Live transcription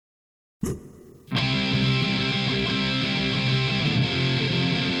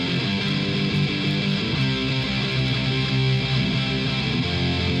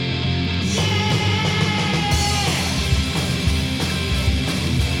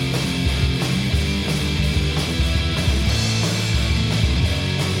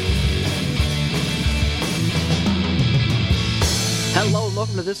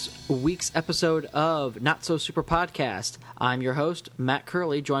welcome to this week's episode of Not So Super Podcast. I'm your host, Matt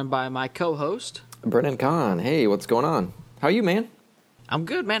Curley, joined by my co-host, Brenon. Hey, what's going on? How are you, man? I'm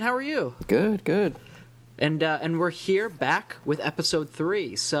good, man. How are you? Good. And we're here back with episode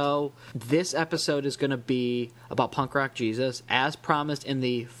 3. So this episode is going to be about punk rock Jesus, as promised in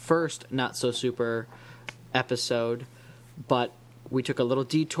the first Not So Super episode, but we took a little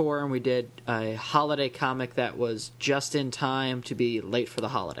detour and we did a holiday comic that was just in time to be late for the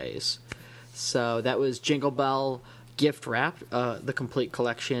holidays. So that was Jingle Bell Gift Wrap, the complete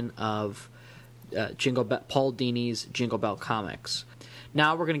collection of Paul Dini's Jingle Bell comics.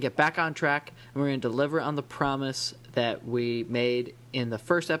 Now we're going to get back on track and we're going to deliver on the promise that we made in the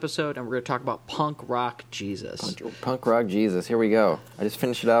first episode, and we're going to talk about punk rock Jesus. Punk rock Jesus. Here we go. I just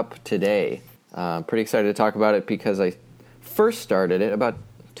finished it up today. Pretty excited to talk about it because I first started it about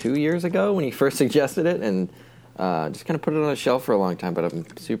 2 years ago when you first suggested it, and just kind of put it on a shelf for a long time, but I'm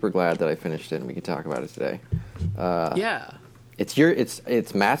super glad that I finished it and we can talk about it today. Yeah.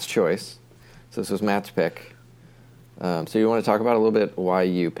 It's Matt's choice, so this was Matt's pick. So you want to talk about a little bit why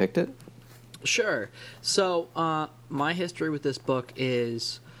you picked it? Sure. So my history with this book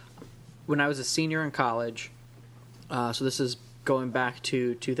is when I was a senior in college, so this is going back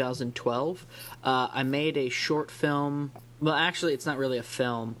to 2012, I made a short film. Well, actually, it's not really a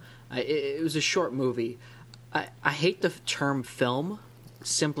film. It was a short movie. I hate the term film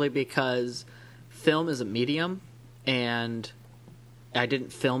simply because film is a medium, and I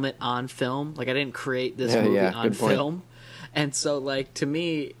didn't film it on film. Like, I didn't create this movie on film. And so, like, to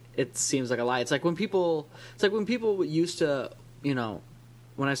me, it seems like a lie. It's like when people used to, when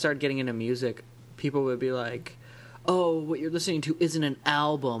I started getting into music, people would be like, oh, what you're listening to isn't an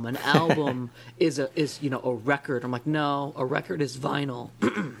album. An album is a record. I'm like, no, a record is vinyl.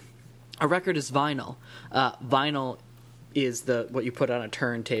 A record is vinyl. Vinyl is what you put on a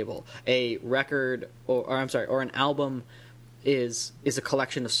turntable. A record, or an album is a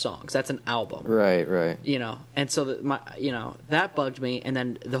collection of songs. That's an album. Right. And so that bugged me, and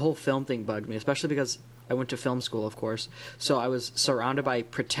then the whole film thing bugged me, especially because I went to film school, of course. So I was surrounded by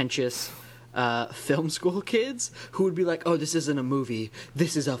pretentious film school kids who would be like, "Oh, this isn't a movie.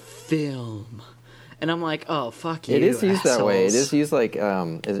 This is a film." And I'm like, "Oh, fuck you." It is used assholes. that way. It is used like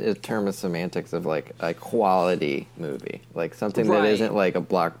a term of semantics of like a quality movie, like something that isn't like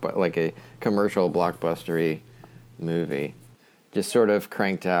like a commercial blockbustery movie, just sort of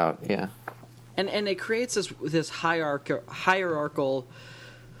cranked out. Yeah. And it creates this hierarchical.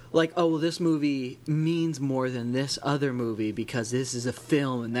 Like, oh, well, this movie means more than this other movie because this is a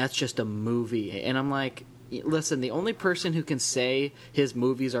film and that's just a movie. And I'm like, listen, the only person who can say his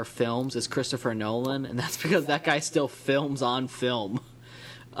movies are films is Christopher Nolan, and that's because that guy still films on film.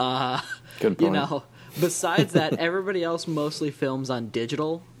 Good point. Besides that, everybody else mostly films on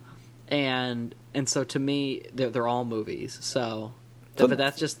digital, and so to me, they're all movies. But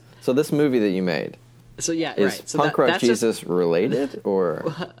that's just... So this movie that you made... So yeah, is right. So Punk Rock Jesus related,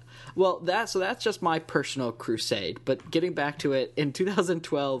 or? Well, that's just my personal crusade. But getting back to it, in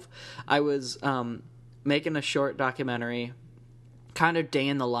 2012, I was making a short documentary, kind of day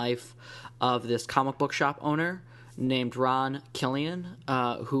in the life of this comic book shop owner named Ron Killian,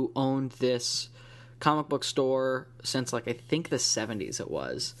 who owned this comic book store since I think the 70s. It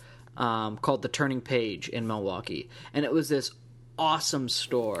was called The Turning Page in Milwaukee, and it was this awesome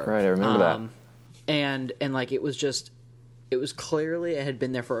store. Right, I remember that. And it was clearly, it had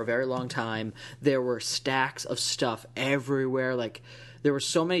been there for a very long time. There were stacks of stuff everywhere. Like, there were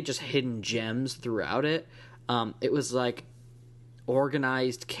so many just hidden gems throughout it. It was like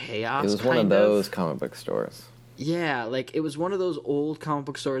organized chaos. It was one of those comic book stores. Yeah, like it was one of those old comic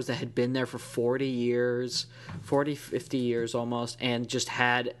book stores that had been there for 40 years, 50 years almost, and just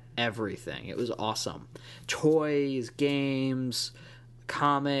had everything. It was awesome. Toys, games,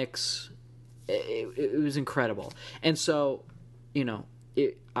 comics. It was incredible. And so,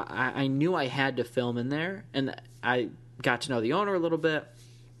 I knew I had to film in there, and I got to know the owner a little bit,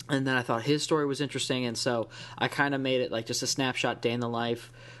 and then I thought his story was interesting, and so I kind of made it like just a snapshot day in the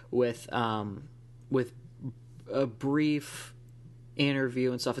life with a brief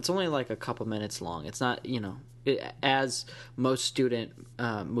interview and stuff. It's only like a couple minutes long. It's not, as most student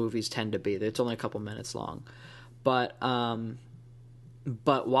movies tend to be. It's only a couple minutes long.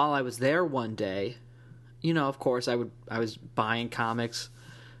 But while I was there one day, of course, I was buying comics.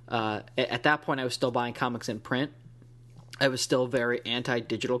 At that point, I was still buying comics in print. I was still very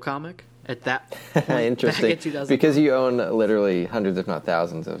anti-digital comic at that point. Interesting. Back in 2000. Because you own literally hundreds, if not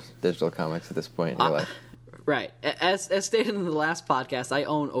thousands, of digital comics at this point in your life. Right. As stated in the last podcast, I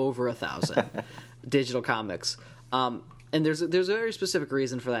own over 1,000 digital comics. and there's a very specific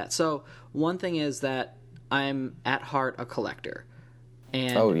reason for that. So one thing is that I'm at heart a collector,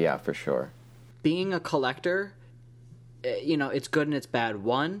 and Oh yeah, for sure. being a collector, it's good and it's bad.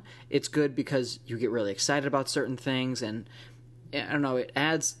 One, it's good because you get really excited about certain things, and I don't know, it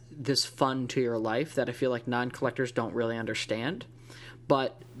adds this fun to your life that I feel like non-collectors don't really understand.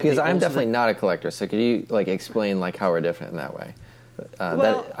 But Because I'm definitely not a collector, so could you like explain like how we're different in that way?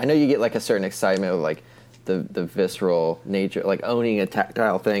 I know you get like a certain excitement with like the visceral nature, like owning a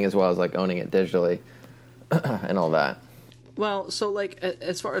tactile thing as well as like owning it digitally and all that. Well, so like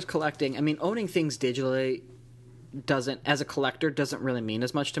as far as collecting, I mean, owning things digitally as a collector doesn't really mean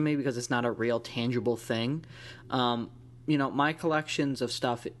as much to me because it's not a real tangible thing. My collections of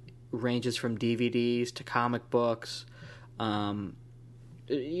stuff ranges from DVDs to comic books,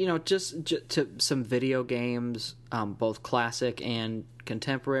 just to some video games, both classic and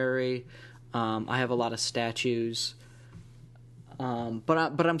contemporary. I have a lot of statues,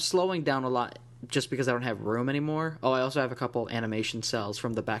 but I'm slowing down a lot just because I don't have room anymore. Oh, I also have a couple animation cells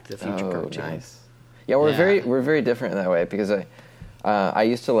from the Back to the Future cartoon. Nice. Yeah, we're very different in that way because I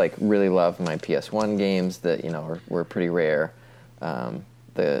used to like really love my PS1 games that were pretty rare.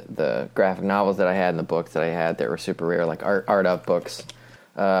 The graphic novels that I had and the books that I had that were super rare, like art up books,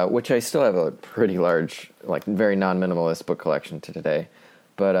 which I still have a pretty large, like very non-minimalist book collection to today.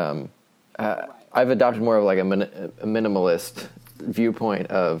 But I've adopted more of like a minimalist viewpoint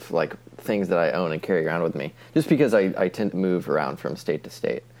of like things that I own and carry around with me, just because I tend to move around from state to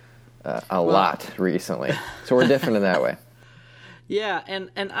state a lot recently. So we're different in that way. Yeah,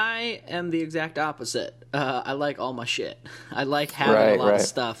 and I am the exact opposite. I like all my shit. I like having a lot of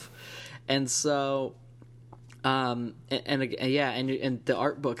stuff, and so, and the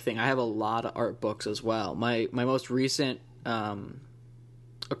art book thing. I have a lot of art books as well. My most recent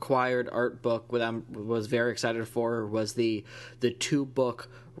acquired art book that I was very excited for was the 2-book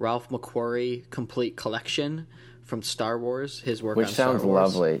Ralph McQuarrie complete collection from Star Wars. His work, which on Star sounds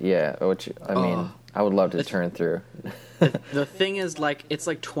Wars. lovely. Yeah, which I mean, I would love to turn through. The thing is, like, it's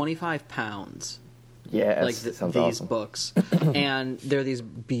like 25 pounds. Yeah, like these awesome. Books, and they're these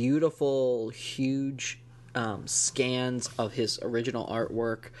beautiful, huge scans of his original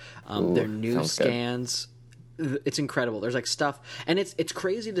artwork. They're new scans. Good. It's incredible. There's like stuff, and it's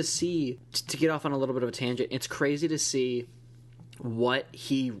crazy to see. To get off on a little bit of a tangent, it's crazy to see what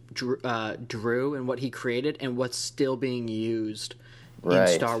he drew and what he created, and what's still being used in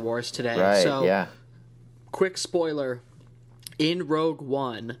Star Wars today. Right. So, yeah. Quick spoiler: in Rogue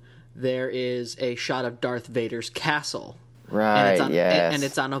One, there is a shot of Darth Vader's castle. Right, and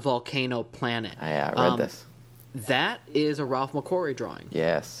it's on a volcano planet. Yeah, I read this. That is a Ralph McQuarrie drawing.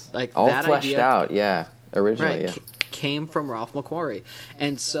 Yes. Like all that fleshed idea, out, yeah. Originally, yeah. Came from Ralph McQuarrie.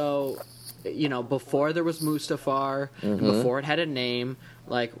 And so, before there was Mustafar, before it had a name,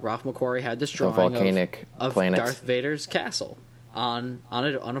 like Ralph McQuarrie had this drawing of Darth Vader's castle on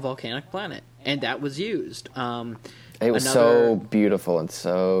a volcanic planet. And that was used. It was so beautiful and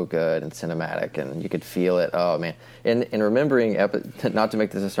so good and cinematic, and you could feel it. Oh man! And remembering, not to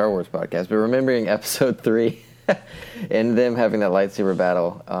make this a Star Wars podcast, but remembering Episode 3, and them having that lightsaber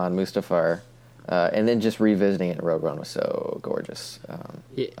battle on Mustafar, and then just revisiting it in Rogue One was so gorgeous.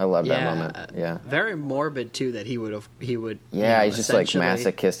 I love that moment. Yeah, very morbid too. That he would. Yeah, he's just like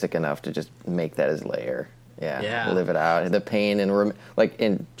masochistic enough to just make that his lair. Yeah, live it out. The pain and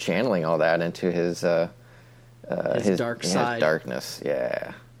in channeling all that into his dark side, his darkness.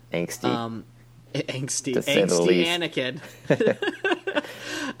 Yeah, angsty, angsty Anakin.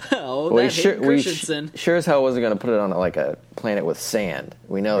 We sure as hell wasn't going to put it on like a planet with sand.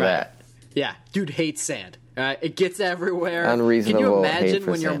 We know that. Yeah, dude hates sand. It gets everywhere. Unreasonable. Can you imagine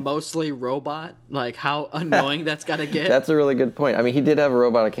when sand. you're mostly robot? Like how annoying that's got to get. That's a really good point. I mean, he did have a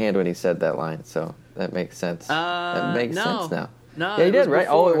robotic hand when he said that line, so that makes sense. That makes sense now. No, yeah, he did, right?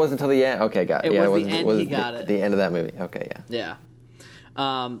 Before. Oh, it wasn't until the end. Okay, got it. It was the end he got it. The end of that movie. Okay, yeah.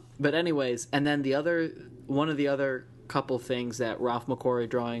 Yeah. But anyways, and then one of the other couple things that Ralph McQuarrie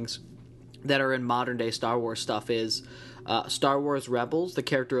drawings that are in modern day Star Wars stuff is Star Wars Rebels, the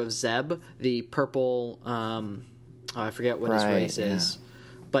character of Zeb, the purple. I forget what his race is,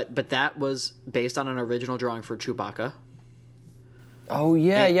 but that was based on an original drawing for Chewbacca. Oh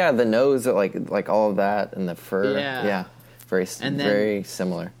yeah, the nose, like all of that, and the fur. Yeah. Very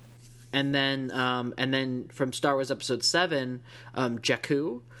similar. And then from Star Wars Episode 7,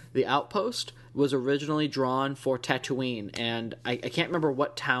 Jakku, the outpost, was originally drawn for Tatooine, and I can't remember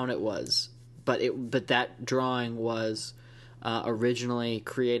what town it was, but that drawing was originally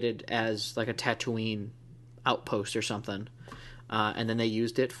created as like a Tatooine outpost or something. and then they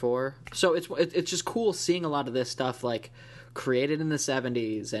used it for. So it's just cool seeing a lot of this stuff like created in the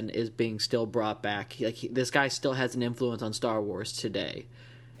 70s and is being still brought back. Like this guy still has an influence on Star Wars today,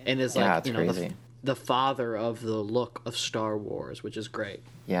 and is like the father of the look of Star Wars, which is great.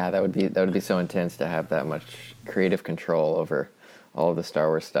 Yeah, that would be so intense to have that much creative control over all of the Star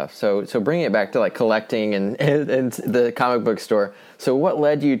Wars stuff. So bringing it back to like collecting and the comic book store. So what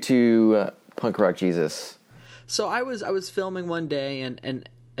led you to Punk Rock Jesus? So I was filming one day and and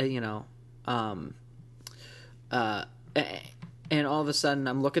all of a sudden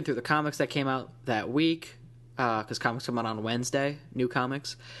I'm looking through the comics that came out that week, because comics come out on Wednesday, new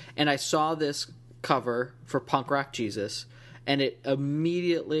comics, and I saw this cover for Punk Rock Jesus, and it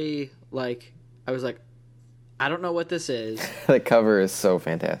immediately, like, I was like, I don't know what this is. The cover is so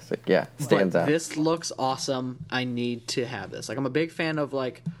fantastic. Yeah, stands out. This looks awesome. I need to have this. Like, I'm a big fan of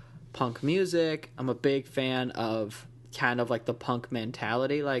like punk music. I'm a big fan of kind of like the punk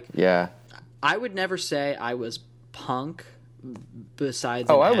mentality. Like, yeah, I would never say I was punk besides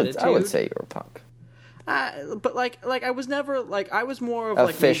attitude. I would say you were punk. But like I was never like, I was more of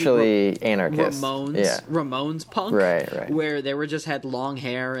officially like anarchist. Ramones punk, right, where they had long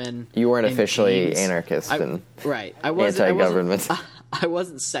hair and you weren't and officially jeans. anarchist and I wasn't anti-government. I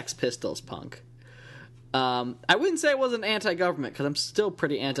wasn't Sex Pistols punk. I wouldn't say I wasn't anti-government because I'm still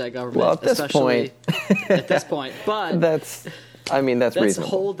pretty anti-government. Well, at this point, but that's reasonable.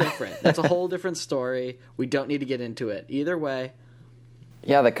 Whole different. That's a whole different story. We don't need to get into it. Either way.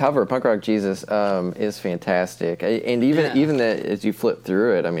 Yeah, the cover, Punk Rock Jesus, is fantastic. And even as you flip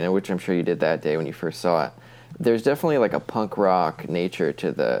through it, I mean, which I'm sure you did that day when you first saw it, there's definitely like a punk rock nature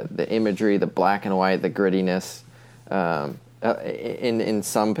to the imagery, the black and white, the grittiness. In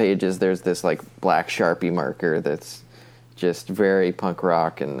some pages, there's this like black Sharpie marker that's just very punk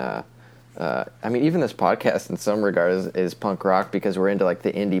rock. And I mean, even this podcast in some regard is punk rock because we're into like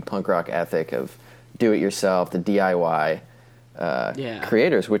the indie punk rock ethic of do it yourself, the DIY.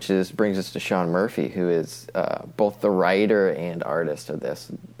 Creators, which brings us to Sean Murphy, who is both the writer and artist of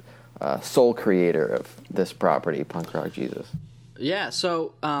this, sole creator of this property, Punk Rock Jesus. Yeah,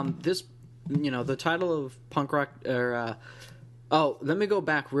 so this, the title of Punk Rock, let me go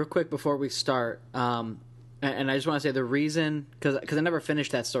back real quick before we start, and I just want to say the reason, because I never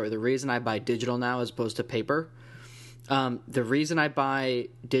finished that story, the reason I buy digital now as opposed to paper. The reason I buy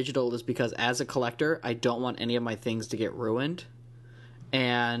digital is because as a collector, I don't want any of my things to get ruined.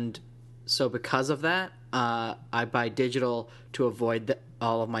 And so because of that, I buy digital to avoid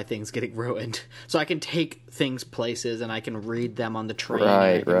all of my things getting ruined. So I can take things places and I can read them on the train.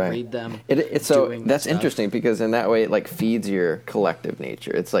 I can read them. So that's interesting because in that way it like feeds your collective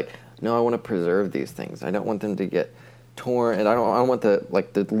nature. It's like, no, I want to preserve these things. I don't want them to get torn, and I don't want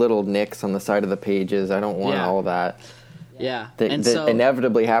the little nicks on the side of the pages. I don't want all of that. Yeah, that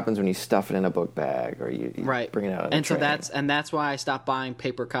inevitably happens when you stuff it in a book bag or you bring it out on a train. So that's why I stopped buying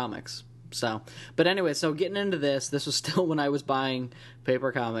paper comics. So, but anyway, so getting into this was still when I was buying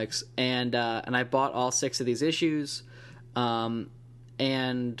paper comics, and I bought all 6 of these issues, and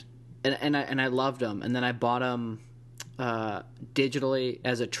I loved them, and then I bought them digitally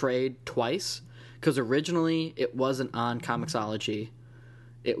as a trade twice because originally it wasn't on Comixology,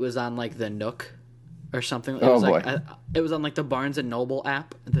 it was on like the Nook. Or something. It was on like the Barnes and Noble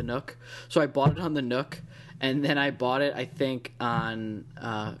app, the Nook. So I bought it on the Nook, and then I bought it, I think, on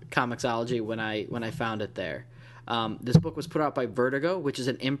Comixology when I found it there. This book was put out by Vertigo, which is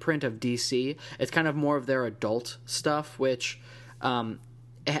an imprint of DC. It's kind of more of their adult stuff, which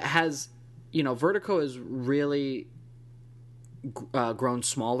has, Vertigo has really grown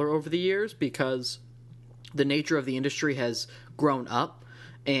smaller over the years because the nature of the industry has grown up.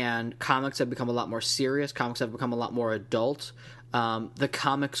 And comics have become a lot more serious. Comics have become a lot more adult. The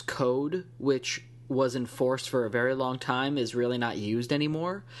comics code, which was enforced for a very long time, is really not used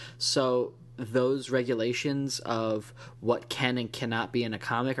anymore. So those regulations of what can and cannot be in a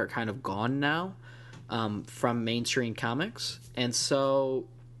comic are kind of gone now from mainstream comics. And so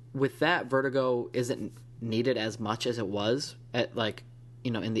with that, Vertigo isn't needed as much as it was at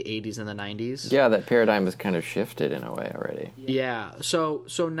in the 80s and the 90s. Yeah, that paradigm has kind of shifted in a way already. Yeah. So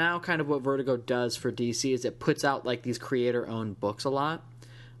now kind of what Vertigo does for DC is it puts out like these creator-owned books a lot,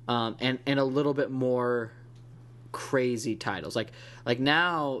 and a little bit more crazy titles. Like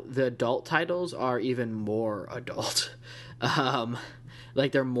now the adult titles are even more adult.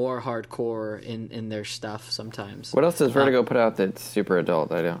 Like they're more hardcore in their stuff sometimes. What else does Vertigo put out that's super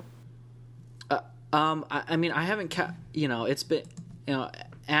adult? I don't. I mean, I haven't it's been,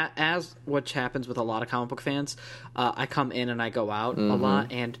 as which happens with a lot of comic book fans, I come in and I go out a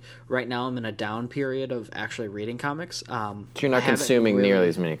lot, and right now I'm in a down period of actually reading comics. So you're not consuming nearly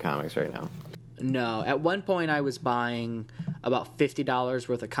as many comics right now. No, at one point I was buying about $50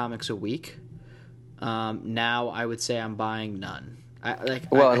 worth of comics a week. Now I would say I'm buying none. And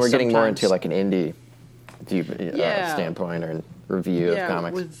we're getting more into like an indie standpoint or review of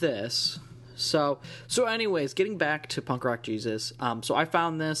comics with this. So anyways, getting back to Punk Rock Jesus. So I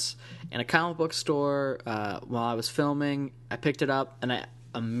found this in a comic book store while I was filming. I picked it up and I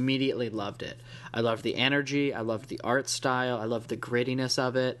immediately loved it. I loved the energy. I loved the art style. I loved the grittiness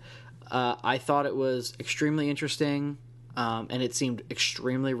of it. I thought it was extremely interesting, and it seemed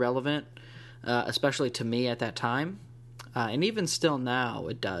extremely relevant, especially to me at that time, and even still now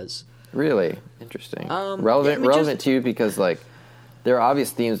it does. Really interesting. Relevant to you because like there are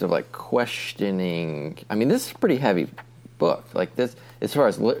obvious themes of like questioning. I mean, this is a pretty heavy book. Like this, as far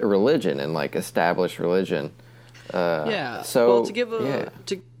as religion and like established religion. So well, to give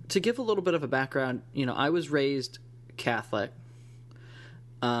a little bit of a background, I was raised Catholic.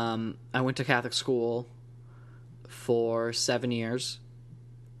 I went to Catholic school for 7 years,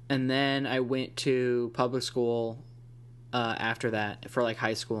 and then I went to public school after that for like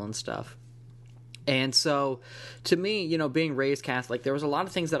high school and stuff. And so, to me, being raised Catholic, there was a lot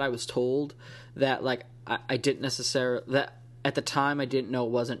of things that I was told that like I didn't necessarily, that at the time I didn't know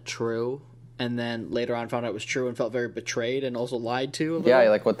wasn't true, and then later on found out it was true and felt very betrayed and also lied to a little. Yeah,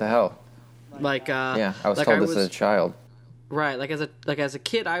 like what the hell? Like I was told this as a child. Right, like as a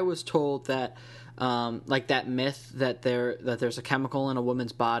kid, I was told that, like that myth that there's a chemical in a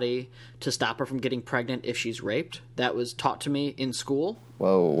woman's body to stop her from getting pregnant if she's raped. That was taught to me in school.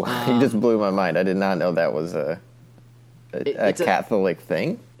 Whoa, you just blew my mind. I did not know that was a Catholic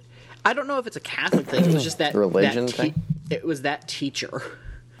thing. I don't know if it's a Catholic thing. It was just that religion thing. It was that teacher.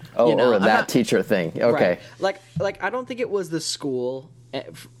 Oh, or that teacher thing. Okay, right. Like I don't think it was the school.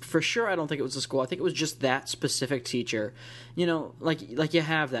 For sure, I don't think it was the school. I think it was just that specific teacher. Like you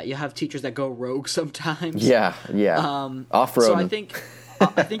have that. You have teachers that go rogue sometimes. Yeah. Off-road. So I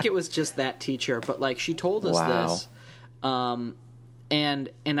think it was just that teacher. But like she told us this,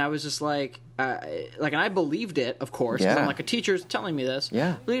 and I was just like, and I believed it, of course. Yeah. 'Cause I'm like, a teacher's telling me this.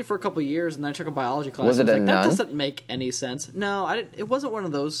 Yeah. I believed it for a couple of years, and then I took a biology class. Was it a nun? That doesn't make any sense. No, I didn't. It wasn't one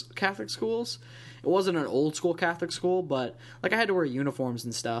of those Catholic schools. It wasn't an old school Catholic school, but like I had to wear uniforms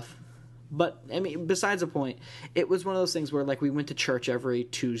and stuff. But I mean, besides the point, it was one of those things where like we went to church every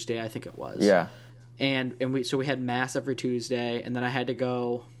Tuesday, I think it was. Yeah. And we had mass every Tuesday, and then I had to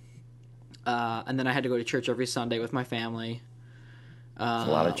go, to church every Sunday with my family. That's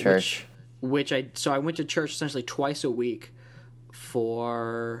a lot of church. So I went to church essentially twice a week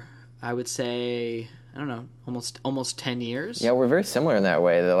for, I would say, I don't know, almost 10 years. Yeah, we're very similar in that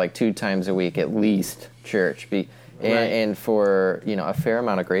way. That like 2 times a week at least church. And for a fair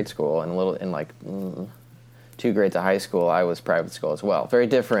amount of grade school and in like 2 grades of high school, I was private school as well. Very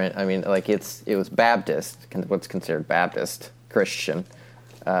different. I mean, like it was Baptist, what's considered Baptist Christian.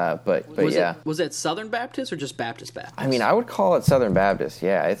 But was it Southern Baptist or just Baptist? I mean, I would call it Southern Baptist.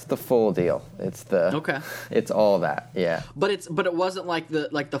 Yeah, it's the full deal. It's all that. Yeah. But it wasn't like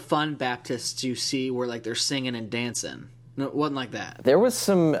the fun Baptists you see where like they're singing and dancing. No, it wasn't like that. There was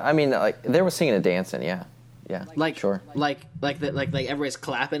some. I mean, like there was singing and dancing. Yeah. Like sure. Like everybody's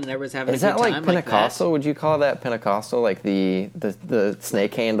clapping and everybody's having a good time. Is that like Pentecostal? Like would you call that Pentecostal? Like the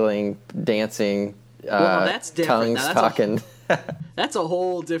snake handling, dancing, well, that's different. tongues talking. That's a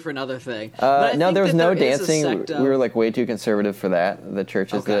whole different other thing. No, there was no dancing. We were like way too conservative for that. The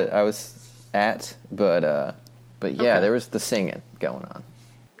churches that I was at, but yeah, there was the singing going on,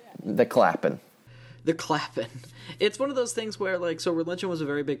 the clapping. It's one of those things where so religion was a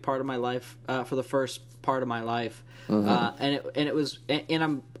very big part of my life for the first part of my life, and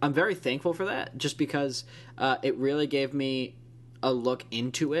I'm very thankful for that, just because it really gave me a look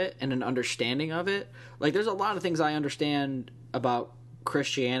into it and an understanding of it. Like there's a lot of things I understand about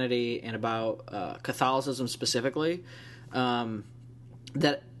Christianity and about Catholicism specifically,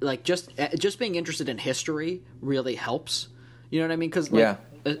 that like just being interested in history really helps. You know what I mean? Because totally.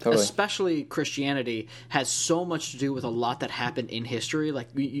 Especially Christianity has so much to do with a lot that happened in history. Like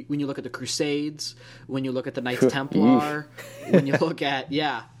when you look at the Crusades, when you look at the Knights Templar, when you look at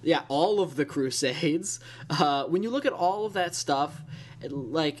all of the Crusades, when you look at all of that stuff,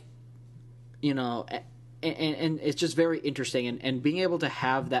 and it's just very interesting, and being able to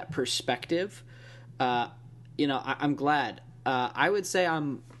have that perspective, I'm glad. I would say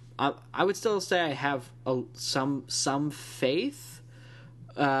I would still say I have some faith.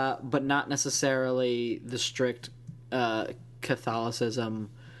 But not necessarily the strict Catholicism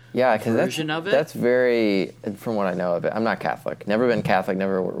Yeah, because version of it. That's very, from what I know of it. I'm not Catholic. Never been Catholic.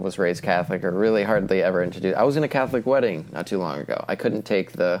 Never was raised Catholic, or really hardly ever introduced. I was in a Catholic wedding not too long ago. I couldn't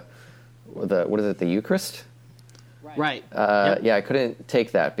take the what is it? The Eucharist. Right. Yep. Yeah, I couldn't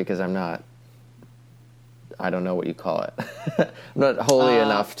take that because I'm not. I don't know what you call it. I'm not holy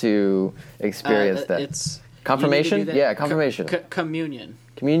enough to experience that. It's confirmation. Yeah, confirmation. Communion.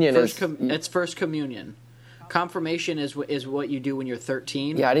 Communion it's first communion. Confirmation is what you do when you're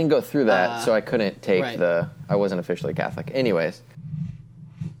 13. Yeah, I didn't go through that, so I couldn't take right. I wasn't officially Catholic. Anyways.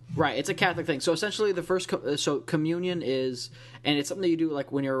 Right, it's a Catholic thing. So essentially, the first communion is, and it's something that you do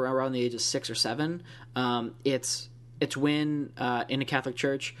like when you're around the age of 6 or 7. It's when in a Catholic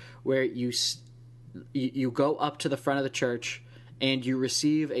church where you go up to the front of the church and you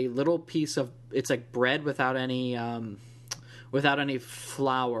receive a little piece of, it's like bread without any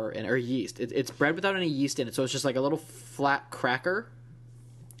flour or yeast. It's bread without any yeast in it, so it's just like a little flat cracker,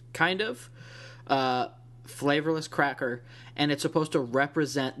 kind of flavorless cracker, and it's supposed to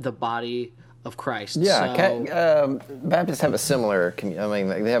represent the body of Christ. Yeah, so, Baptists have a similar.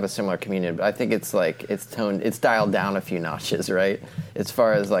 They have a similar communion, but I think it's like it's dialed down a few notches, right? As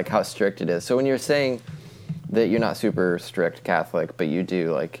far as like how strict it is. So when you're saying that you're not super strict Catholic, but you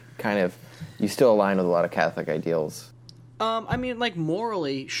do like kind of, you still align with a lot of Catholic ideals. I mean, like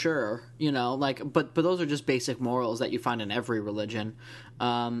morally, sure, but those are just basic morals that you find in every religion.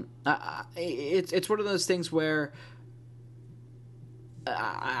 It's one of those things where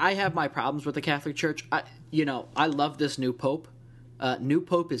I have my problems with the Catholic Church. I love this new Pope. New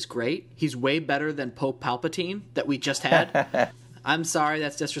Pope is great. He's way better than Pope Palpatine that we just had. I'm sorry,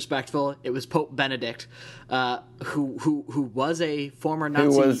 that's disrespectful. It was Pope Benedict, who was a former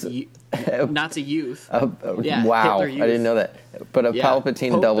Nazi youth. Yeah, wow, youth. I didn't know that. But a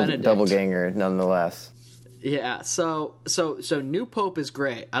Palpatine double-ganger nonetheless. Yeah, so new Pope is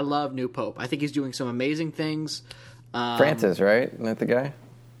great. I love new Pope. I think he's doing some amazing things. Francis, right? Isn't that the guy?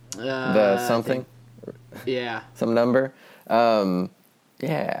 The something? Yeah. Some number?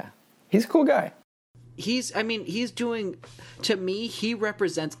 Yeah. He's a cool guy. He's doing, to me, he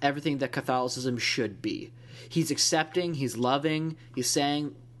represents everything that Catholicism should be. He's accepting, he's loving, he's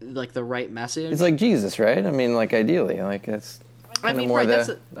saying, like, the right message. He's like Jesus, right? I mean, like, ideally. Like, that's kind of more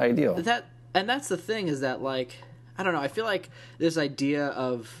the ideal. And that's the thing is that, like, I don't know, I feel like this idea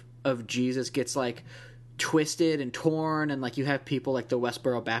of Jesus gets, like, twisted and torn, and, like, you have people like the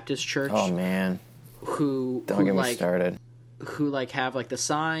Westboro Baptist Church. Oh, man. Don't get me started. Who, like, have, like, the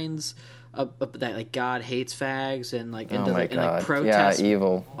signs that like God hates fags and like and, and like protests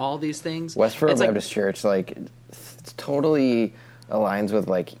evil, all these things. Westboro Baptist Church, like, it's totally aligns with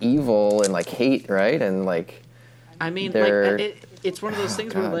like evil and like hate, right? And like, I mean, like it's one of those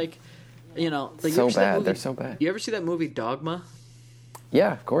things where like, like so bad. They're so bad. You ever see that movie Dogma?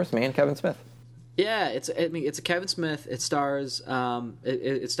 Yeah, of course, man. Kevin Smith. Yeah, it's a Kevin Smith. It stars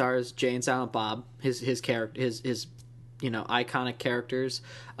it stars Jay and Silent Bob, his character, his iconic characters,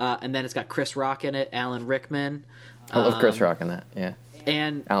 and then it's got Chris Rock in it, Alan Rickman. I love Chris Rock in that, yeah.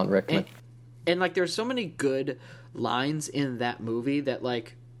 And Alan Rickman. And like, there's so many good lines in that movie that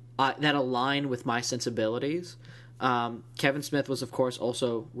like that align with my sensibilities. Kevin Smith was, of course,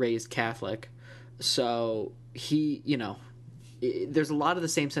 also raised Catholic, so he, there's a lot of the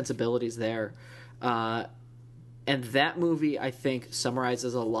same sensibilities there. And that movie, I think,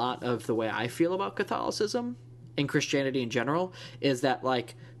 summarizes a lot of the way I feel about Catholicism and Christianity in general, is that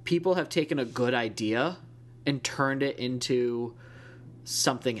like people have taken a good idea and turned it into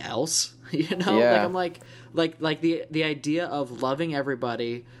something else. Yeah. Like I'm like the idea of loving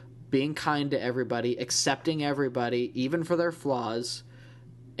everybody, being kind to everybody, accepting everybody even for their flaws,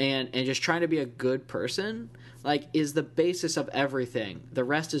 and just trying to be a good person, like, is the basis of everything. The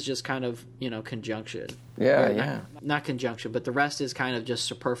rest is just kind of, conjunction. Yeah, yeah. Not conjunction, but the rest is kind of just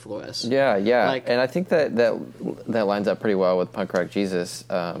superfluous. Yeah, yeah. Like, and I think that lines up pretty well with Punk Rock Jesus.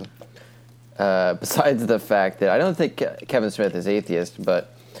 Besides the fact that I don't think Kevin Smith is atheist,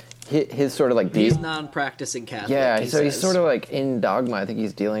 but his sort of like he's non-practicing Catholic. Yeah, he's sort of like in Dogma. I think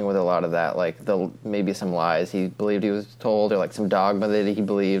he's dealing with a lot of that, like maybe some lies he believed he was told, or like some dogma that he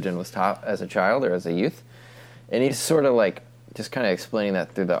believed and was taught as a child or as a youth. And he's sort of like just kind of explaining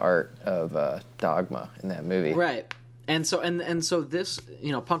that through the art of Dogma in that movie. Right. And so this,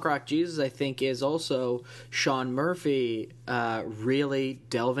 Punk Rock Jesus, I think, is also Sean Murphy really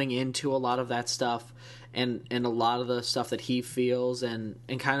delving into a lot of that stuff and a lot of the stuff that he feels and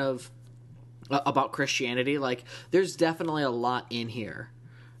kind of about Christianity. Like, there's definitely a lot in here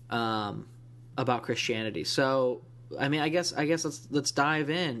about Christianity. So I mean, I guess let's dive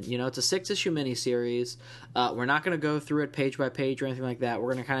in. You know, it's a 6-issue miniseries. We're not going to go through it page by page or anything like that.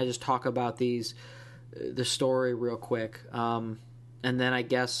 We're going to kind of just talk about the story real quick, and then I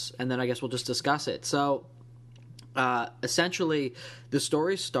guess we'll just discuss it. So, essentially, the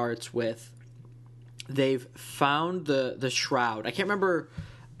story starts with they've found the shroud. I can't remember.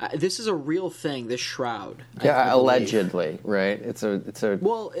 This is a real thing. This shroud. Yeah, I allegedly, right? It's a.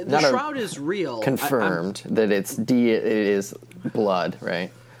 Well, the shroud is real. Confirmed that it is blood, right?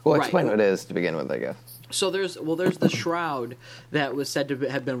 Well, explain what it is to begin with, I guess. So there's the shroud that was said to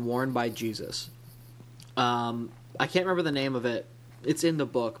have been worn by Jesus. I can't remember the name of it. It's in the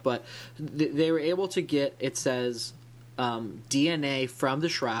book, but they were able to get, it says, DNA from the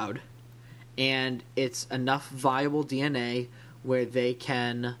shroud, and it's enough viable DNA where they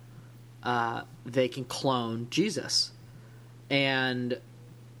can clone Jesus. And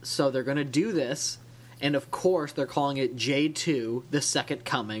so they're going to do this, and of course they're calling it J2, the Second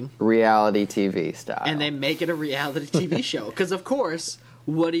Coming. Reality TV style. And they make it a reality TV show. Because, of course,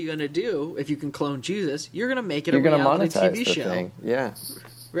 what are you going to do if you can clone Jesus? You're going to make it a reality TV show. Thing. Yeah.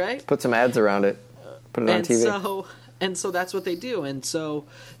 Right? Put some ads around it. Put it on TV. And so that's what they do. And so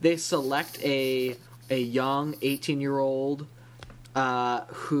they select a young 18-year-old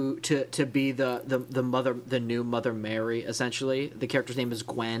who to be the mother, the new Mother Mary, essentially. The character's name is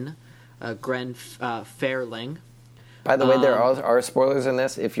Gwen Fairling. By the way, there are spoilers in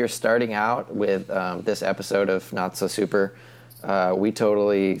this. If you're starting out with this episode of Not So Super, we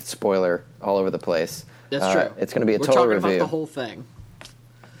totally spoiler all over the place. That's true. It's going to be a We're total talking review. about the whole thing.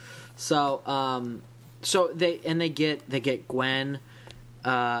 So they get Gwen,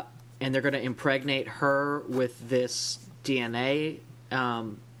 and they're going to impregnate her with this DNA,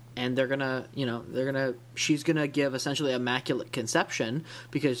 and she's going to give essentially immaculate conception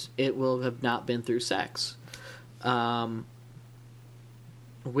because it will have not been through sex,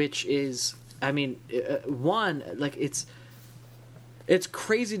 which is, I mean, it's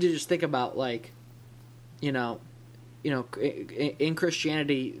crazy to just think about, like, in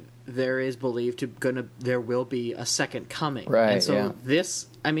Christianity there is believed there will be a second coming, right? And so this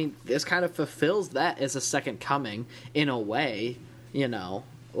kind of fulfills that as a second coming in a way,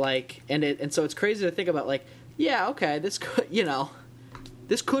 like, and so it's crazy to think about, like, yeah, okay, this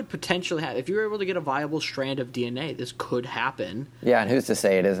could potentially happen if you were able to get a viable strand of DNA. This could happen. Yeah, and who's to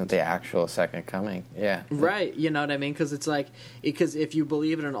say it isn't the actual second coming? Yeah, right. You know what I mean? Because it's like, because if you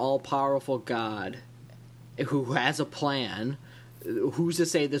believe in an all-powerful God who has a plan, who's to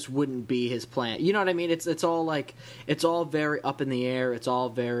say this wouldn't be his plan? You know what I mean? It's all like, it's all very up in the air. It's all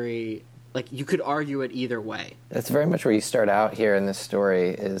very, like, you could argue it either way. That's very much where you start out here in this story.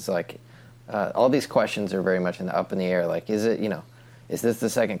 Is like all these questions are very much up in the air. Like, is it, is this the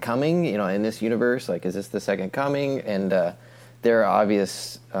second coming? In this universe, like, is this the second coming? And there are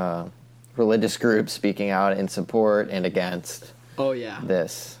obvious religious groups speaking out in support and against. Oh yeah,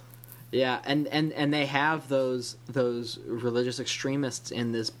 this. Yeah, and they have those religious extremists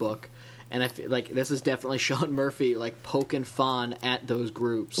in this book, and I feel like this is definitely Sean Murphy, like, poking fun at those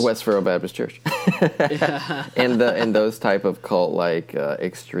groups. Westboro Baptist Church, and those type of cult like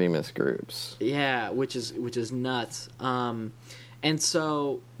extremist groups. Yeah, which is nuts. And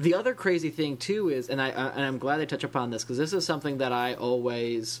so the other crazy thing too is, and I'm glad they touch upon this, because this is something that I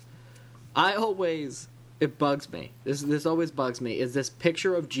always. It bugs me. This always bugs me. Is this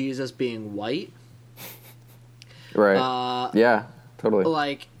picture of Jesus being white? Right. Yeah, totally.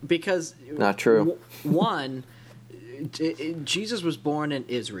 Like, because... Not true. One, Jesus was born in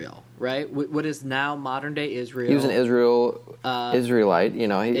Israel, right? What is now modern-day Israel. He was an Israelite,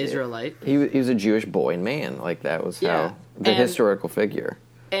 Israelite. He was a Jewish boy and man. Like, that was how... The historical figure.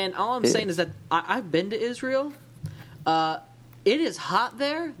 And all I'm saying is that I've been to Israel. It is hot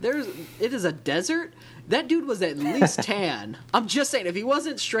there. It is a desert. That dude was at least tan. I'm just saying, if he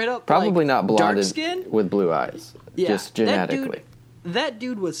wasn't straight up probably not blonde dark skin with blue eyes, just genetically. That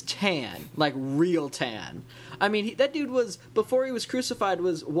dude was tan, like real tan. I mean, that dude was, before he was crucified,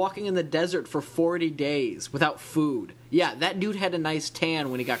 was walking in the desert for 40 days without food. Yeah, that dude had a nice tan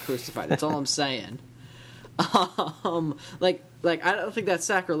when he got crucified. That's all I'm saying. Like I don't think that's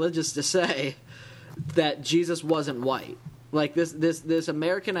sacrilegious to say that Jesus wasn't white. Like, this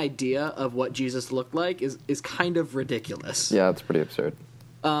American idea of what Jesus looked like is kind of ridiculous. Yeah, it's pretty absurd.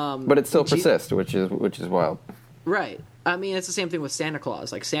 But it still persists, which is wild. Right. I mean, it's the same thing with Santa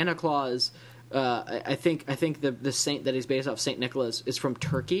Claus. Like, Santa Claus, I think the saint that he's based off, Saint Nicholas, is from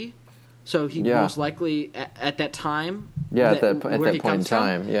Turkey. So he most likely at that time. Yeah, at that point in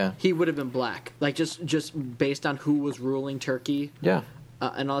time, yeah, he would have been black. Like, just based on who was ruling Turkey. Yeah.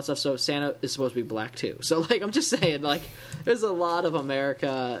 and all that stuff. So Santa is supposed to be black too. So like I'm just saying, like there's a lot of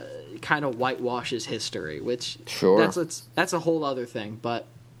America kind of whitewashes history, which Sure. that's a whole other thing. But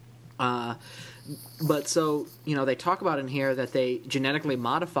so they talk about in here that they genetically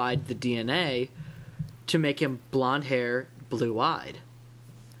modified the DNA to make him blonde hair, blue eyed.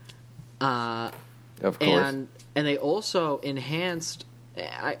 Of course. And they also enhanced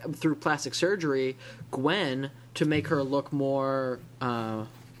through plastic surgery Gwen to make her look more, I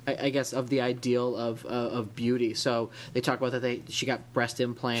guess, of the ideal of beauty. So they talk about that she got breast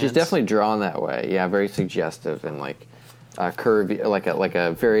implants. She's definitely drawn that way. Yeah, very suggestive and like curvy, like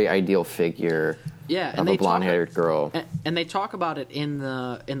a very ideal figure. Yeah, of a blonde-haired girl. And they talk about it in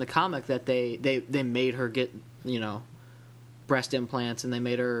the comic that they made her get breast implants, and they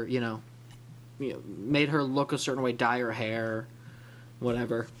made her made her look a certain way, dye her hair,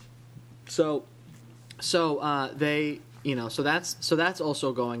 whatever. So they so that's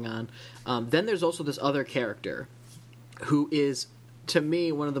also going on. Then there's also this other character who is, to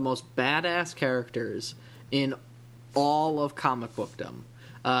me, one of the most badass characters in all of comic bookdom.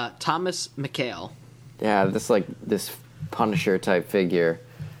 Thomas McHale. Yeah, this Punisher type figure,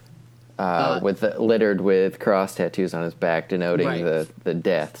 littered with cross tattoos on his back, denoting right. the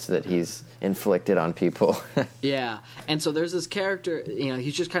deaths that he's inflicted on people. Yeah, and so there's this character.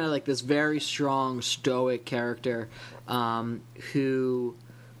 He's just kind of like this very strong, stoic character, who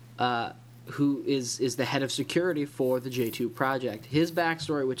is the head of security for the J2 project. His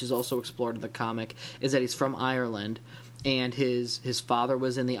backstory, which is also explored in the comic, is that he's from Ireland. And his father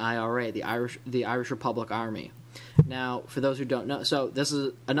was in the IRA, the Irish Republic Army. Now, for those who don't know, so this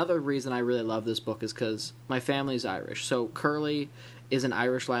is another reason I really love this book is because my family's Irish. So Curley is an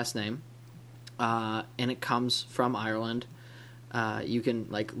Irish last name, and it comes from Ireland. You can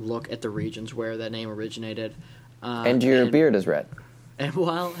look at the regions where that name originated. And your beard is red. And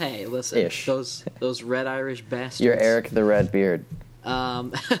well, hey, listen, Ish. those red Irish bastards. You're Eric the Red Beard.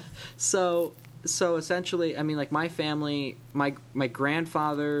 So essentially, I mean, my family, my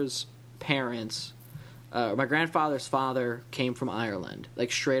grandfather's parents, my grandfather's father came from Ireland,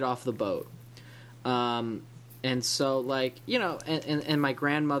 straight off the boat. And so, and my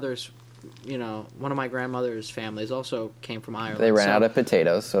grandmother's, one of my grandmother's families also came from Ireland. They ran out of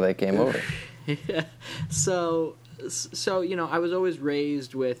potatoes, so they came over. Yeah. So I was always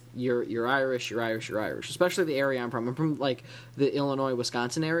raised with you're Irish, especially the area I'm from. I'm from the Illinois,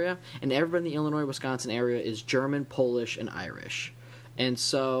 Wisconsin area, and everybody in the Illinois, Wisconsin area is German, Polish, and Irish. And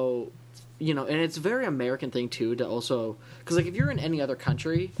so, and it's a very American thing too to also, because if you're in any other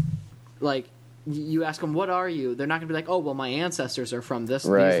country, you ask them, what are you? They're not going to be like, oh, well, my ancestors are from these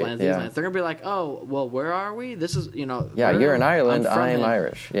lands, these lands. They're going to be like, oh, well, where are we? This is, Yeah, you're in Ireland, I'm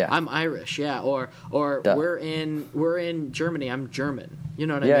Irish. Yeah. I'm Irish, yeah. Or we're in Germany, I'm German. You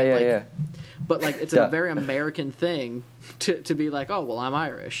know what I mean? Yeah. But, it's a very American thing to be like, oh, well, I'm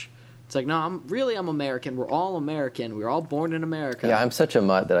Irish. It's like, no, I'm American. We're all American. We were all born in America. Yeah, I'm such a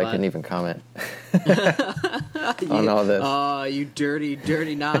mutt that I couldn't even comment on all this. Oh, you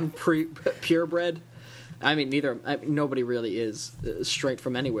dirty, non-purebred. I mean, nobody really is straight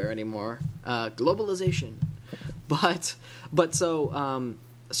from anywhere anymore. Globalization. But so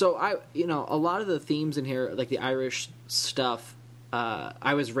I, a lot of the themes in here, the Irish stuff,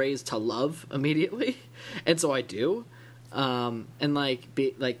 I was raised to love immediately. And so I do. And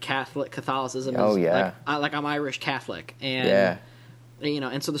Catholicism. Oh, is, yeah. I'm Irish Catholic, and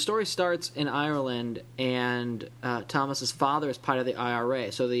and so the story starts in Ireland, and Thomas's father is part of the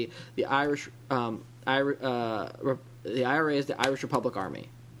IRA. So the Irish the IRA is the Irish Republic Army.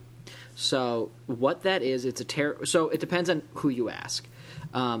 So what that is, it's so it depends on who you ask.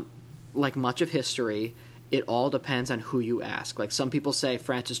 Like much of history, it all depends on who you ask. Some people say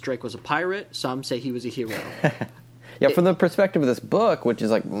Francis Drake was a pirate, some say he was a hero. Yeah, from the perspective of this book, which is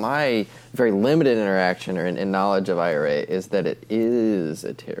my very limited interaction and knowledge of IRA, is that it is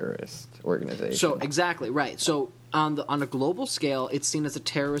a terrorist organization. So exactly right. So on a global scale, it's seen as a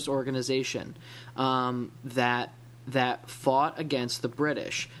terrorist organization that fought against the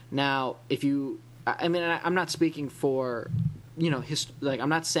British. Now, I'm not speaking for I'm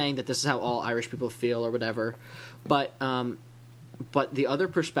not saying that this is how all Irish people feel or whatever, but the other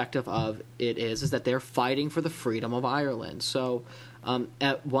perspective of it is that they're fighting for the freedom of Ireland. So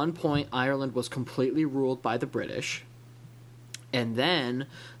at one point, Ireland was completely ruled by the British. And then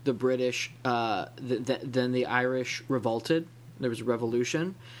the British, then the Irish revolted. There was a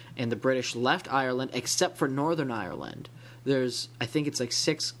revolution. And the British left Ireland except for Northern Ireland. There's, I think it's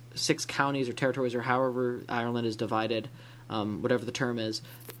six counties or territories or however Ireland is divided, whatever the term is.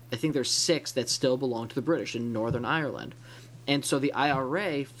 I think there's 6 that still belong to the British in Northern Ireland. And so the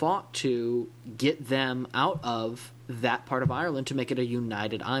IRA fought to get them out of that part of Ireland to make it a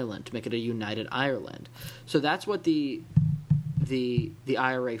united island, to make it a united Ireland. So that's what the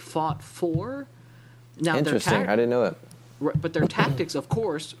IRA fought for. Now, interesting. I didn't know that. But their tactics, of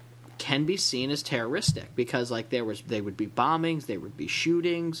course, can be seen as terroristic because, like, they would be bombings, there would be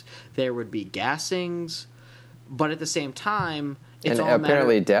shootings, there would be gassings, but at the same time, it's all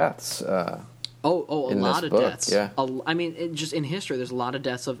apparently deaths. A lot of deaths. Yeah. I mean, just in history, there's a lot of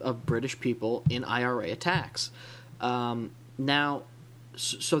deaths of British people in IRA attacks. Now,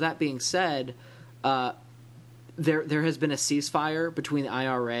 so that being said, there has been a ceasefire between the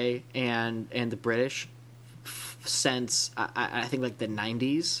IRA and the British since I think like the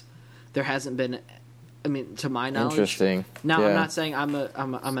 90s. There hasn't been, I mean, to my knowledge. Interesting. Now, yeah. I'm not saying I'm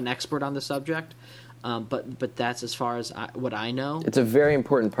an expert on the subject. But that's as far as what I know. It's a very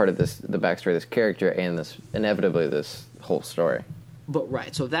important part of the backstory of this character and inevitably this whole story. But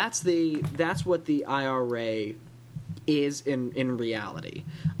right, so that's what the IRA is in reality.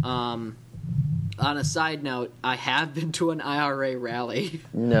 On a side note, I have been to an IRA rally.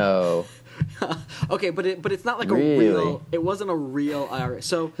 No. Okay, but it's not like really? a real. It wasn't a real IRA.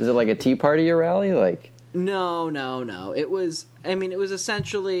 So is it like a Tea Party rally? Like no. It was. I mean, it was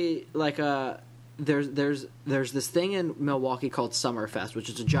essentially like a. There's this thing in Milwaukee called Summerfest, which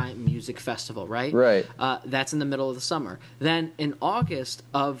is a giant music festival, right? Right. That's in the middle of the summer. Then in August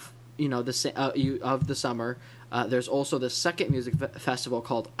of the summer, there's also the second music festival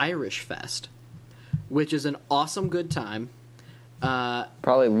called Irish Fest, which is an awesome good time.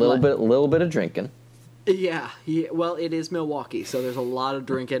 Probably a little bit of drinking. Yeah. Well, it is Milwaukee, so there's a lot of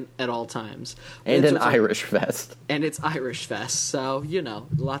drinking at all times. And an Irish Fest. And it's Irish Fest, so,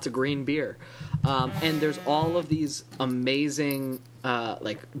 lots of green beer. And there's all of these amazing,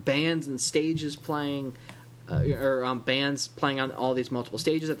 bands and stages playing, bands playing on all these multiple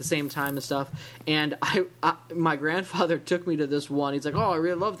stages at the same time and stuff. And my grandfather took me to this one. He's like, "Oh, I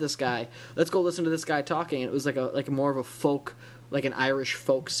really love this guy. Let's go listen to this guy talking." And it was like more of a folk, like an Irish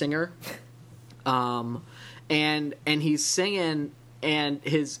folk singer. And he's singing, and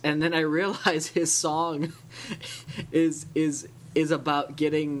then I realize his song is about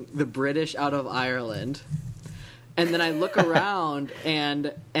getting the British out of Ireland. And then I look around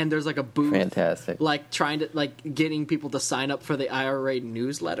and there's like a booth, fantastic, like trying to getting people to sign up for the IRA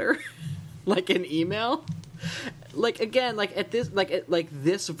newsletter, like an email.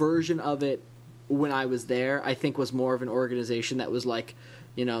 This version of it when I was there, I think was more of an organization that was like,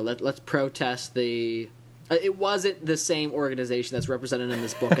 let's protest the. It wasn't the same organization that's represented in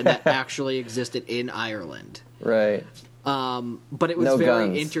this book and that actually existed in Ireland. Right. But it was no very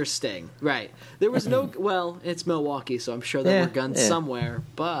guns. Interesting. Right. There was no. Well, it's Milwaukee, so I'm sure there were guns somewhere.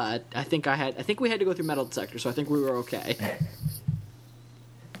 But I think we had to go through metal detector, so I think we were okay.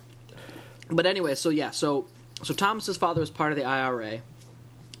 But anyway, so Thomas's father was part of the IRA,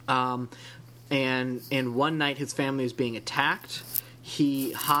 and one night his family is being attacked.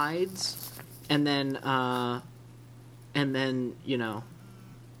 He hides, and then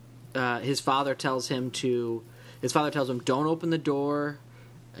his father tells him don't open the door,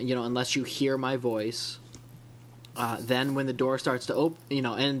 unless you hear my voice. Then when the door starts to open,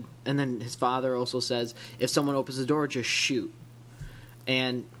 and then his father also says, if someone opens the door, just shoot.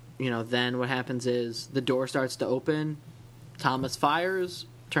 And then what happens is the door starts to open. Thomas fires.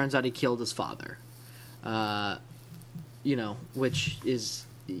 Turns out he killed his father. Which is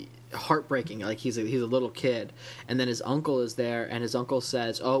heartbreaking. Like he's a little kid, and then his uncle is there, and his uncle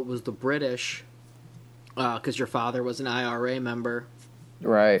says, "Oh, it was the British, because your father was an IRA member,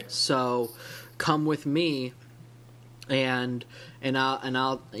 right? So come with me, and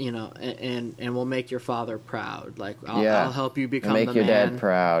I'll and we'll make your father proud. Like I'll help you become make the your man. dad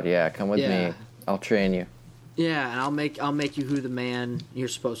proud. Yeah, come with me. I'll train you." Yeah, and I'll make you who the man you're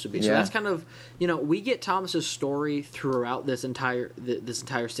supposed to be. So that's kind of we get Thomas's story throughout this entire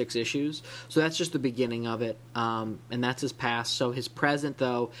 6 issues. So that's just the beginning of it, and that's his past. So his present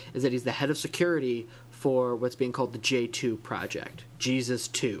though is that he's the head of security for what's being called the J2 project, Jesus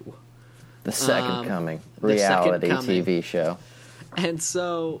 2, the second coming reality TV show. And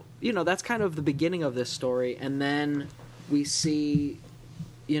so that's kind of the beginning of this story, and then we see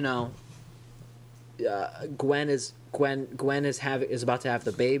Gwen is about to have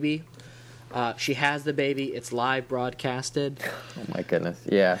the baby. She has the baby. It's live broadcasted. Oh my goodness!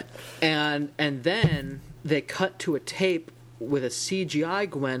 Yeah. And then they cut to a tape with a CGI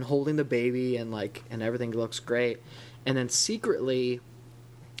Gwen holding the baby, and everything looks great. And then secretly,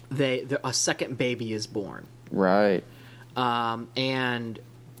 a second baby is born. Right. And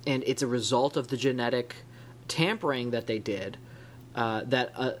it's a result of the genetic tampering that they did, all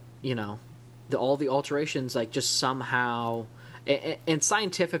the alterations like just somehow, and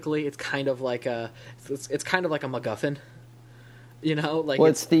scientifically, it's kind of like it's kind of like a MacGuffin. Like well,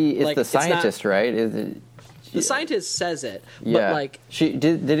 it's the scientist, right? The scientist says it, yeah. But like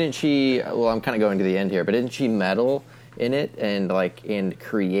didn't she? Well, I'm kind of going to the end here, but didn't she meddle in it and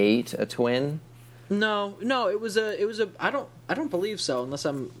create a twin? No, it was a. I don't believe so, unless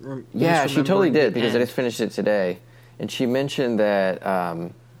I'm. Yeah, she totally did because I just finished it today, and she mentioned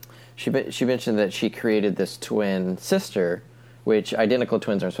that she mentioned that she created this twin sister, which identical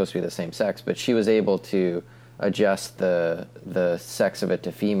twins aren't supposed to be the same sex, but she was able to adjust the sex of it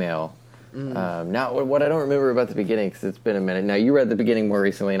to female. Now, what I don't remember about the beginning, because it's been a minute. Now, you read the beginning more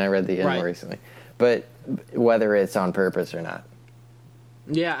recently, and I read the end more recently. But whether it's on purpose or not.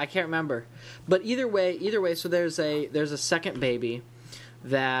 Yeah, I can't remember. But either way, so there's a second baby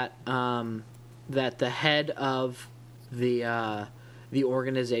that that the head of the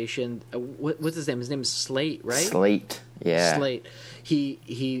organization, what's his name? His name is Slate, right? Slate, yeah. Slate.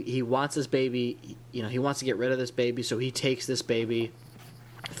 He wants this baby. He wants to get rid of this baby, so he takes this baby,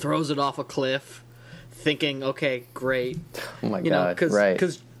 throws it off a cliff, thinking, okay, great. Oh my God, right.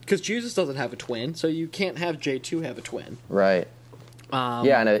 Because Jesus doesn't have a twin, so you can't have J2 have a twin. Right.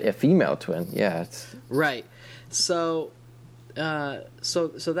 And a female twin. Yeah. Right. So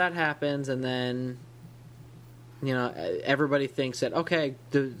that happens, and then everybody thinks that okay,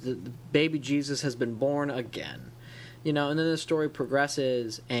 the baby Jesus has been born again, and then the story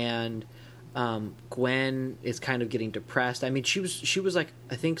progresses, and Gwen is kind of getting depressed. I mean, she was like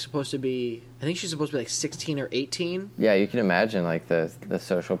I think she's supposed to be like 16 or 18. Yeah, you can imagine like the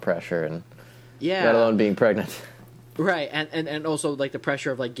social pressure and yeah, let alone being pregnant. Right, and also like the pressure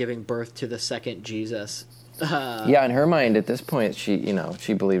of like giving birth to the second Jesus. Yeah, in her mind at this point, she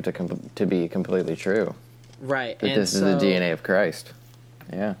believed it to be completely true. Right, that this is the DNA of Christ.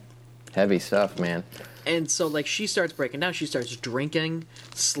 Yeah, heavy stuff, man. And so like she starts breaking down. She starts drinking.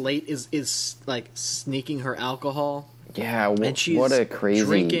 Slate is like sneaking her alcohol. Yeah, and she's what a crazy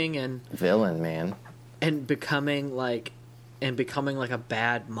drinking and villain, man. And becoming like a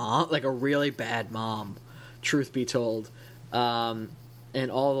bad mom, like a really bad mom. Truth be told, and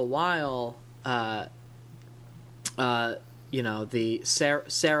all the while, the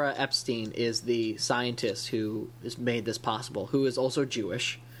Sarah Epstein is the scientist who has made this possible, who is also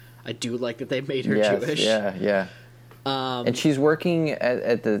Jewish. I do like that they made her Jewish. Yeah. And she's working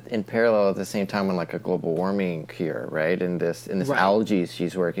in parallel at the same time on like a global warming cure, right? In this right. Algae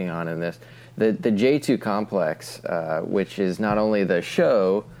she's working on in this the J2 complex, which is not only the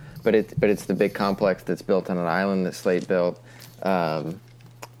show. But it's the big complex that's built on an island that Slate built.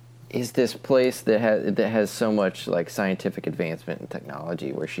 Is this place that has so much like scientific advancement and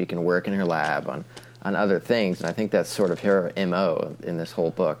technology where she can work in her lab on other things, and I think that's sort of her MO in this whole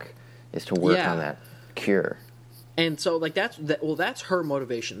book is to work on that cure. And so like that's her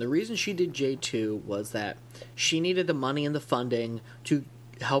motivation. The reason she did J2 was that she needed the money and the funding to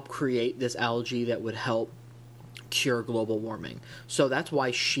help create this algae that would help cure global warming. So that's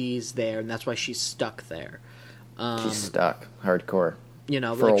why she's there, and that's why she's stuck there. She's stuck hardcore.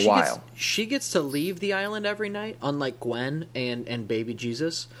 For like a while. She gets to leave the island every night, unlike Gwen and Baby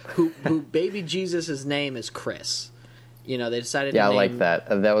Jesus, who Baby Jesus' name is Chris. They decided. Yeah, to name... I like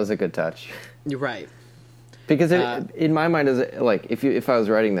that. That was a good touch. You're right. Because in my mind, is like if I was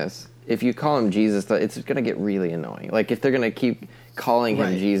writing this, if you call him Jesus, it's going to get really annoying. Like if they're going to keep calling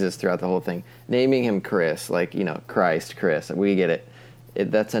him Jesus throughout the whole thing, naming him Chris, like Christ, Chris, we get it.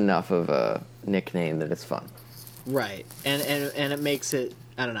 That's enough of a nickname that it's fun. Right, and it makes it,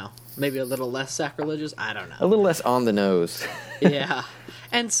 I don't know, maybe a little less sacrilegious. I don't know, a little less on the nose. Yeah,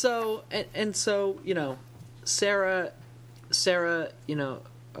 and so Sarah,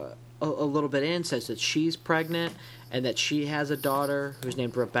 a little bit in says that she's pregnant and that she has a daughter who's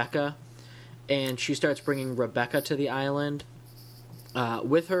named Rebecca, and she starts bringing Rebecca to the island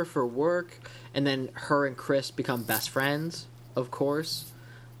with her for work, and then her and Chris become best friends, of course.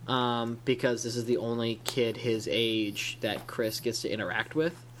 Because this is the only kid his age that Chris gets to interact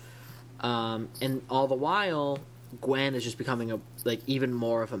with. And all the while, Gwen is just becoming even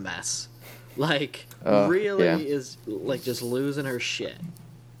more of a mess. Is like just losing her shit.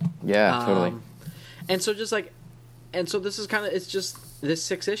 Yeah, totally. And so this is kind of, it's just, this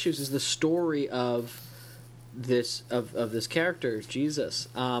 6 issues is the story of this character, Jesus.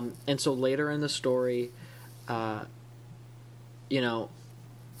 And so later in the story, as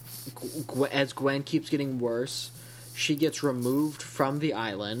Gwen keeps getting worse, she gets removed from the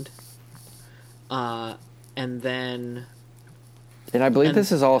island, and then And I believe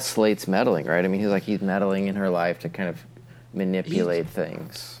this is all Slate's meddling, right? I mean, he's meddling in her life to kind of manipulate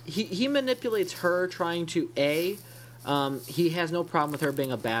things. He manipulates her, trying to he has no problem with her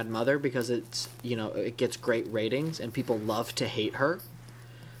being a bad mother because it gets great ratings and people love to hate her.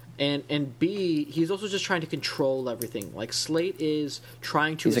 And B, he's also just trying to control everything. Like, Slate is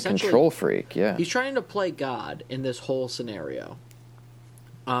trying to... He's a control freak, yeah. He's trying to play God in this whole scenario.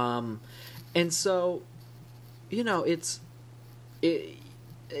 And so, it's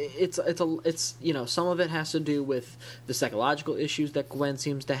some of it has to do with the psychological issues that Gwen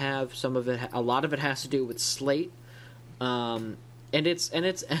seems to have. A lot of it has to do with Slate. And it's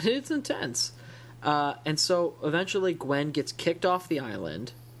intense. And so eventually Gwen gets kicked off the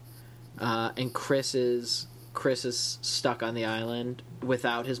island. And Chris is stuck on the island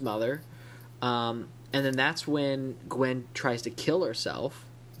without his mother. And then that's when Gwen tries to kill herself.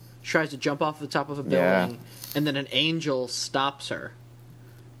 She tries to jump off the top of a building, and then an angel stops her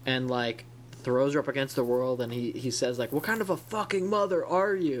and, like, throws her up against the world, and he says, like, what kind of a fucking mother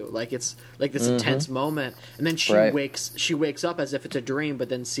are you? Like, it's like this intense moment. And then she wakes up as if it's a dream, but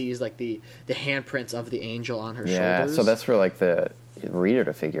then sees, like, the handprints of the angel on her shoulders. Yeah, so that's for, like, the reader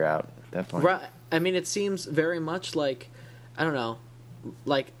to figure out. Definitely. Right. I mean, it seems very much like, I don't know,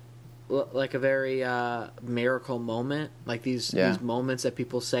 like a very miracle moment, like these moments that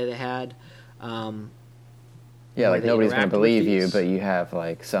people say they had. Like nobody's going to believe you, but you have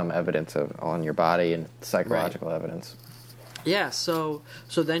like some evidence on your body and psychological evidence. Yeah. So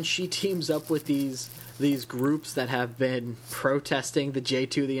then she teams up with these groups that have been protesting the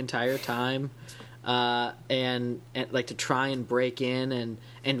J2 the entire time. And like to try and break in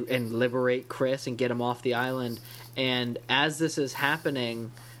and liberate Chris and get him off the island. And as this is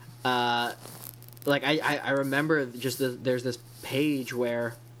happening, like I remember there's this page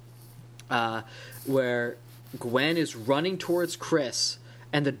where Gwen is running towards Chris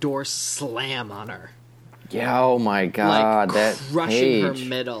and the doors slam on her. Yeah, oh my God, like that crushing page. her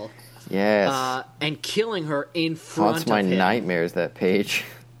middle. Yes, and killing her in front haunts of my him. nightmares. That page.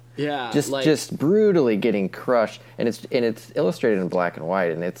 Yeah, just brutally getting crushed, and it's illustrated in black and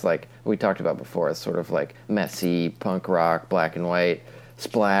white, and it's like we talked about before. It's sort of like messy punk rock, black and white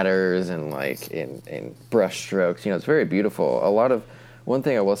splatters and like in brush strokes. It's very beautiful. One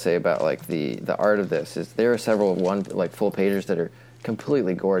thing I will say about like the art of this is there are several full pages that are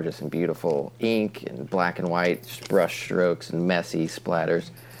completely gorgeous and beautiful ink and black and white just brush strokes and messy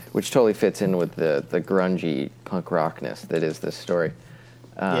splatters, which totally fits in with the grungy punk rockness that is this story.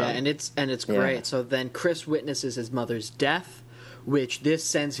 And it's great. So then Chris witnesses his mother's death, which this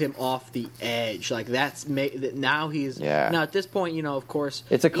sends him off the edge. Like now he's now at this point, of course,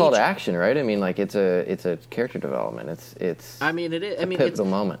 it's a call to action, right? I mean, like it's a character development. It's. I mean, it is. I mean, pivotal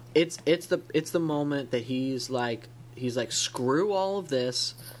moment. It's the moment that he's like screw all of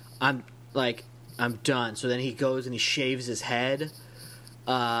this. I'm done. So then he goes and he shaves his head,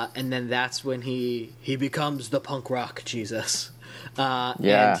 and then that's when he becomes the punk rock Jesus.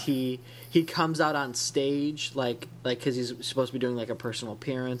 And he comes out on stage like because he's supposed to be doing like a personal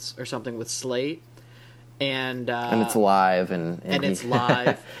appearance or something with Slate, and it's live and it's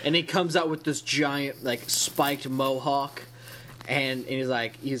live, and he comes out with this giant like spiked mohawk, and he's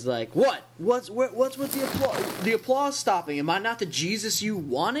like what's with the applause stopping? Am I not the Jesus you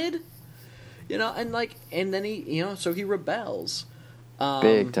wanted? And then he so he rebels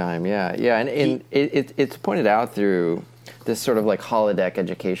big time, and it's pointed out through this sort of like holodeck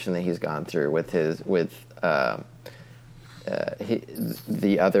education that he's gone through with the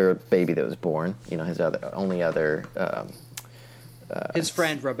other baby that was born. His only other his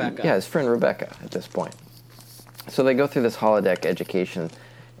friend Rebecca. Yeah, his friend Rebecca at this point. So they go through this holodeck education,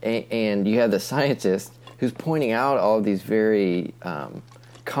 and you have the scientist who's pointing out all of these very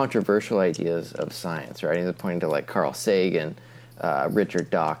controversial ideas of science, right? He's pointing to like Carl Sagan,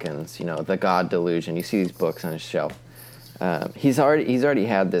 Richard Dawkins, the God Delusion. You see these books on his shelf. He's already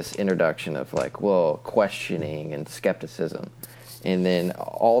had this introduction of questioning and skepticism, and then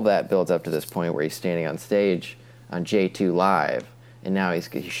all that builds up to this point where he's standing on stage on J2 Live, and now he's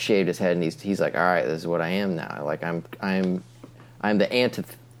shaved his head and he's like, all right, this is what I am now. Like I'm the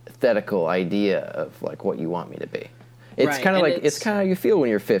antithetical idea of like what you want me to be. It's kind of like it's kind of how you feel when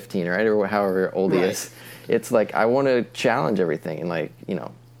you're 15, right, or however old he is. It's like I want to challenge everything and like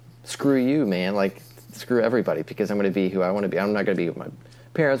screw you, man, like. Screw everybody because I'm going to be who I want to be. I'm not going to be who my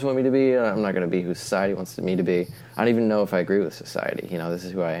parents want me to be. I'm not going to be who society wants me to be. I don't even know if I agree with society. This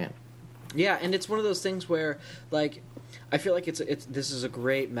is who I am. Yeah, and it's one of those things where, like, I feel like this is a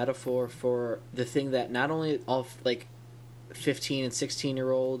great metaphor for the thing that not only all like 15 and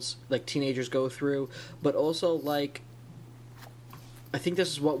 16-year-olds, like teenagers, go through, but also like I think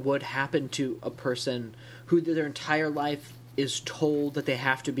this is what would happen to a person who their entire life is told that they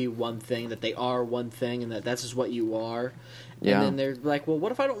have to be one thing, that they are one thing, and that that's just what you are. Yeah. And then they're like, well,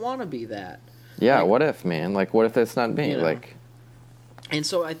 what if I don't want to be that? Yeah, like, what if, man? Like, what if that's not me? Like, and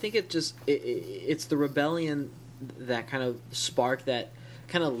so I think it's the rebellion that kind of spark that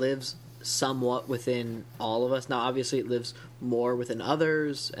kind of lives somewhat within all of us. Now, obviously, it lives more within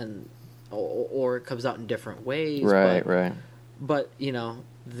others, and or it comes out in different ways. Right. But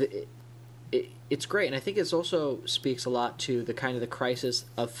it's great, and I think it also speaks a lot to the kind of the crisis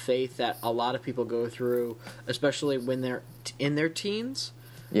of faith that a lot of people go through, especially when they're in their teens.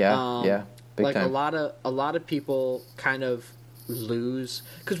 Yeah, big like time. a lot of people kind of lose,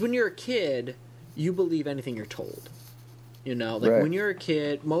 because when you're a kid, you believe anything you're told. Right. When you're a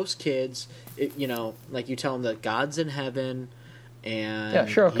kid, most kids, like you tell them that God's in heaven. And yeah,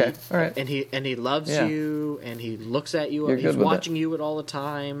 sure, okay, all right. And he loves you, and he looks at you. You're He's good watching you all the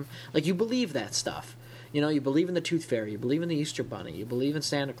time. Like, you believe that stuff. You believe in the Tooth Fairy. You believe in the Easter Bunny. You believe in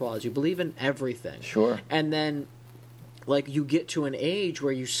Santa Claus. You believe in everything. Sure. And then, like, you get to an age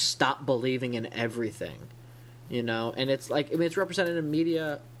where you stop believing in everything. And it's like, I mean, it's represented in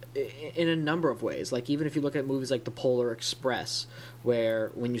media in a number of ways. Like, even if you look at movies like The Polar Express, where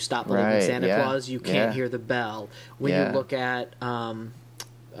when you stop believing in Santa Claus, you can't hear the bell. When you look at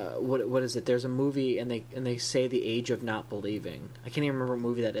what is it? There's a movie, and they say The Age of Not Believing. I can't even remember what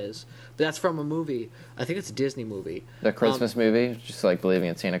movie that is, but that's from a movie. I think it's a Disney movie. The Christmas movie, just like believing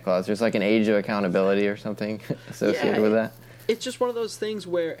in Santa Claus. There's like an age of accountability or something associated with that. It's just one of those things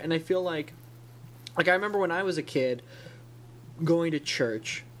where, and I feel like I remember when I was a kid going to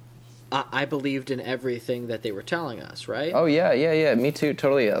church. I believed in everything that they were telling us, right? Oh, yeah. Me too,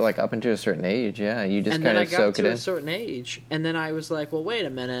 totally. Like, up until a certain age, yeah. You just kind of soak it in. And then I got to a certain age, and then I was like, well, wait a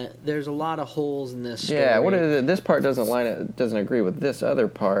minute. There's a lot of holes in this story. Yeah, what is it? This part doesn't agree with this other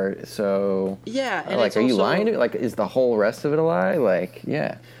part, so... Yeah, and like, are you lying to me? Like, is the whole rest of it a lie? Like,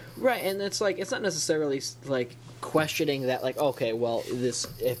 yeah. Right, and it's like, it's not necessarily, like, questioning that, like, okay, well, this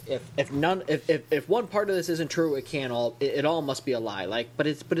if one part of this isn't true, it all must be a lie. Like, but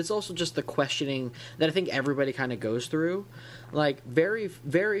it's also just the questioning that I think everybody kind of goes through. Like, very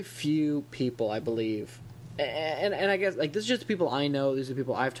very few people, I believe, and I guess, like, this is just the people I know. These are the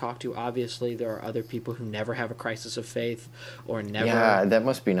people I've talked to. Obviously, there are other people who never have a crisis of faith or never. Yeah, that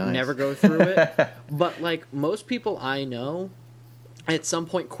must be nice. Never go through it. But, like, most people I know, at some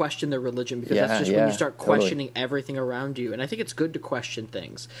point question their religion, because that's just when you start questioning everything around you. And I think it's good to question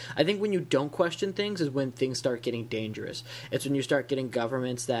things. I think when you don't question things is when things start getting dangerous. It's when you start getting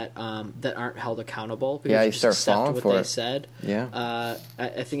governments that aren't held accountable because you start falling what for they it. said. Yeah.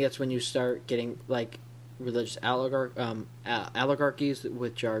 I think that's when you start getting, like, religious oligarchies,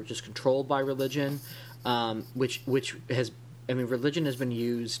 which are just controlled by religion, which has, I mean, religion has been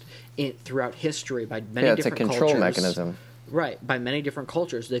used throughout history by many different cultures. Yeah, it's a control mechanism. Right, by many different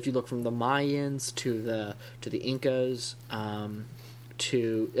cultures. If you look from the Mayans to the Incas,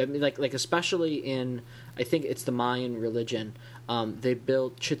 like especially in, I think it's the Mayan religion, they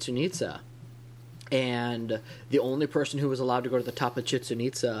built Chichen Itza, and the only person who was allowed to go to the top of Chichen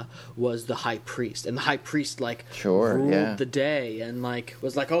Itza was the high priest, and the high priest ruled the day, and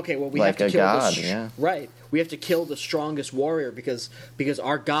was like, okay, well, we have to kill right. We have to kill the strongest warrior because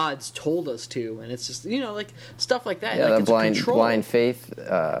our gods told us to, and it's just like stuff like that. Yeah, like, the blind faith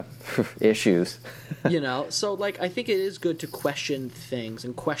issues. So I think it is good to question things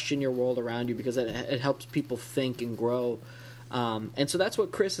and question your world around you, because it helps people think and grow. And so that's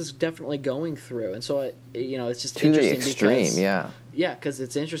what Chris is definitely going through, and so it's just to interesting the extreme, because, because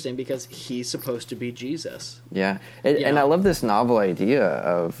it's interesting because he's supposed to be Jesus. Yeah, and I love this novel idea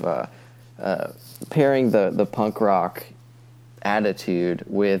of pairing the punk rock attitude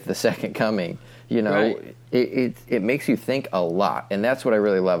with the second coming. Right. It makes you think a lot, and that's what I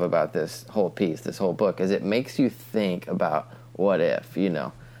really love about this whole piece, this whole book, is it makes you think about what if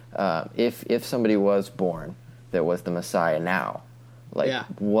if somebody was born that was the Messiah now,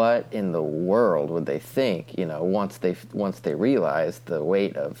 what in the world would they think, once they realize the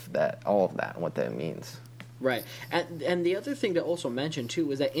weight of that, all of that, and what that means. Right, and the other thing to also mention too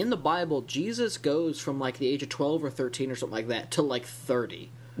is that in the Bible, Jesus goes from the age of 12 or 13 or something like that to 30.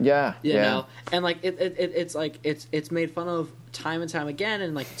 Yeah, you know, and it's made fun of time and time again,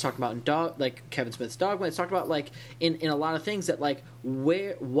 and it's talked about in Kevin Smith's Dogma. It's talked about in a lot of things that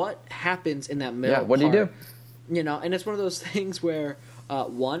what happens in that middle. Yeah, what do you do? And it's one of those things where,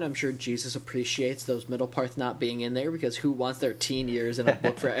 one, I'm sure Jesus appreciates those middle parts not being in there, because who wants their teen years in a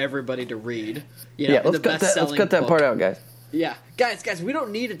book for everybody to read? Let's cut that part out, guys. Yeah, guys, we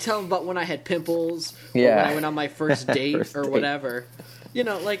don't need to tell them about when I had pimples or Yeah. when I went on my first date First or date. whatever.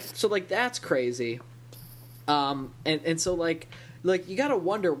 So that's crazy. And so like you got to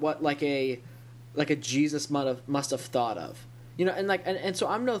wonder what like a Jesus must have thought of. And so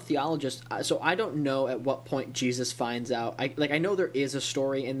I'm no theologist, so I don't know at what point Jesus finds out. I know there is a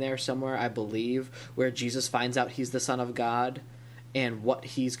story in there somewhere, I believe, where Jesus finds out he's the Son of God and what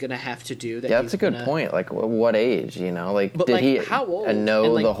he's gonna have to do. That's a good point. Like, what age? Like, But, did like, he how old? know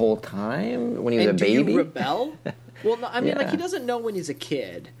And, like, the whole time when he was a and do baby? you rebel? Well, no, I mean, like, Yeah. he doesn't know when he's a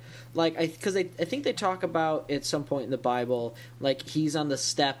kid. Like, because I think they talk about at some point in the Bible, like, he's on the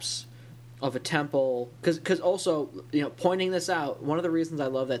steps of a temple. Because also, pointing this out, one of the reasons I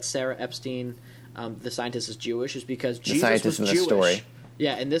love that Sarah Epstein, the scientist, is Jewish is because Jesus scientist was in the Jewish. story.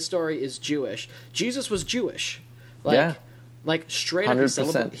 Yeah, and this story is Jewish. Jesus was Jewish. Yeah. Like, straight up,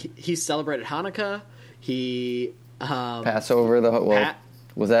 100%. he celebrated Hanukkah. He... Passover, Pat-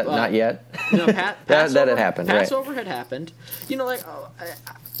 was that not yet? No, that Passover, had happened, right? Passover had happened. You know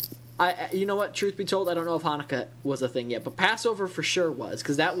what? Truth be told, I don't know if Hanukkah was a thing yet, but Passover for sure was,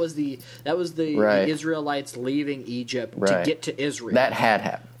 because that was the Right. Israelites leaving Egypt to Right. get to Israel. That had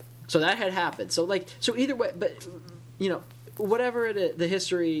happened. So that had happened. So either way, but whatever the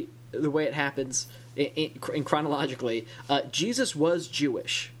history, the way it happens in chronologically, Jesus was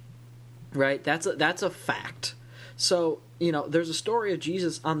Jewish, right? That's a fact. So there's a story of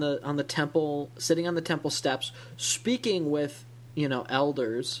Jesus on the temple, sitting on the temple steps, speaking with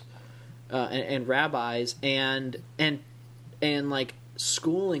elders and rabbis, and like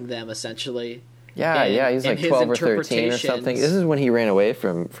schooling them essentially. Yeah, he's like his 12 or 13 or something. This is when he ran away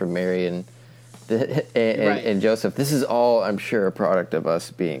from Mary and Right. Joseph. This is all, I'm sure, a product of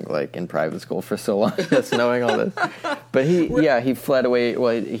us being like in private school for so long, just knowing all this. But he fled away.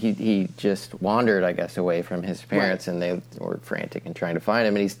 Well, he just wandered, I guess, away from his parents, Right. and they were frantic and trying to find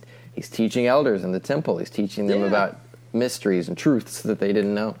him. And he's teaching elders in the temple. He's teaching them Yeah. about mysteries and truths that they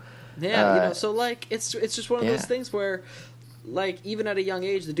didn't know. Yeah, so like it's just one of Yeah. those things where, like, even at a young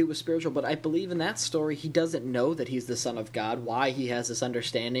age, the dude was spiritual. But I believe in that story, he doesn't know that he's the Son of God. Why he has this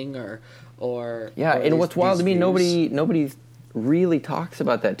understanding, or Yeah, or and what's wild to me, views. nobody really talks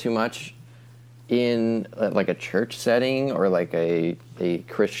about that too much in like a church setting or like a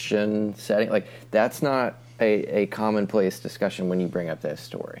Christian setting. Like, that's not a commonplace discussion when you bring up that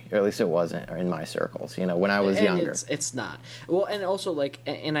story, or at least it wasn't in my circles. When I was And younger. it's not. Well, and also like,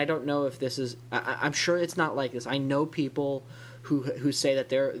 and I don't know if this is. I'm sure it's not like this. I know people who say that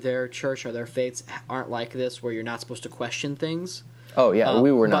their church or their faiths aren't like this, where you're not supposed to question things. Oh yeah,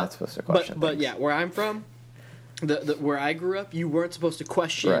 we were not But- supposed to question. But things. yeah, where I'm from, where I grew up, you weren't supposed to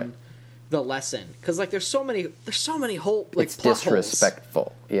question Right. the lesson, because like there's so many whole like it's plot holes.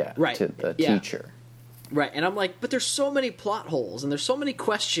 disrespectful, Right, to the yeah. teacher. Right, and I'm like, but there's so many plot holes and there's so many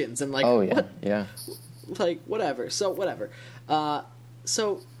questions and like, Oh yeah, what, yeah. like whatever. So whatever.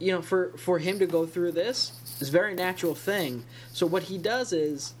 So for him to go through this is a very natural thing. So what he does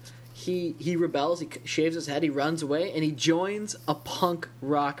is he rebels. He shaves his head. He runs away and he joins a punk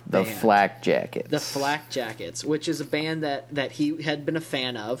rock The band. Flak Jackets. The Flak Jackets, which is a band that he had been a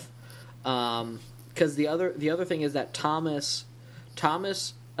fan of. Because the other thing is that Thomas,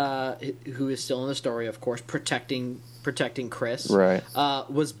 who is still in the story, of course, protecting Chris, Right.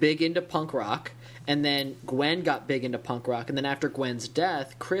 was big into punk rock, and then Gwen got big into punk rock, and then after Gwen's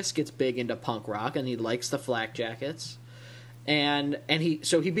death, Chris gets big into punk rock, and he likes the Flak Jackets, and he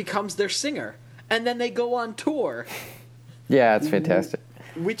becomes their singer, and then they go on tour, Yeah, it's fantastic.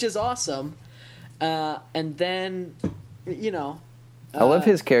 which is awesome, and then I love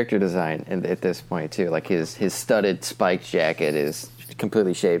his character design at this point too. Like his studded spiked jacket, is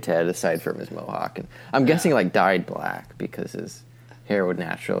completely shaved head aside from his mohawk, and I'm guessing like dyed black because his hair was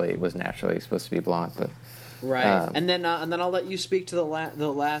naturally supposed to be blonde. But right, and then I'll let you speak to the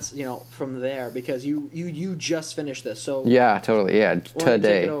last from there, because you just finished this, so yeah, totally, yeah, why don't you take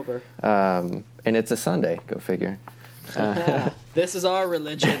today, it over. And it's a Sunday. Go figure. This is our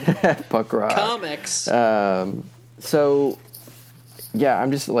religion, Punk rock. comics. So, yeah,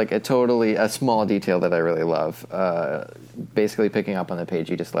 I'm just like a small detail that I really love. Basically, picking up on the page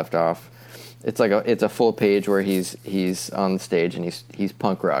you just left off, it's a full page where he's on stage and he's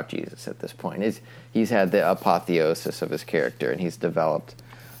punk rock Jesus at this point. He's had the apotheosis of his character, and he's developed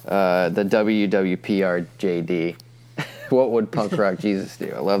the WWPRJD. What would punk rock Jesus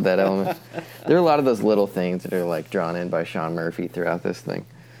do? I love that element. There are a lot of those little things that are like drawn in by Sean Murphy throughout this thing.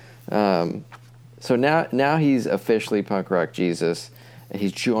 So now he's officially punk rock Jesus.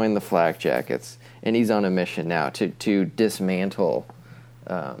 He's joined the Flak Jackets, and he's on a mission now to dismantle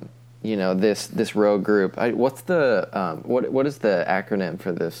this rogue group. What's the what is the acronym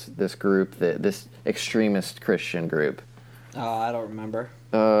for this group, this extremist Christian group? I don't remember.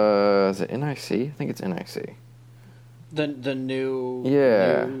 Is it NIC? I think it's NIC. The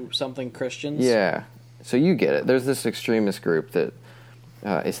new something Christians. Yeah. So you get it. There's this extremist group that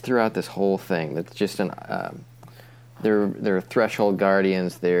is throughout this whole thing. That's just they're threshold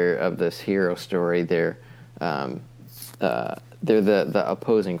guardians. They're of this hero story. They're the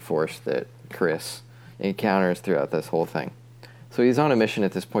opposing force that Chris encounters throughout this whole thing. So he's on a mission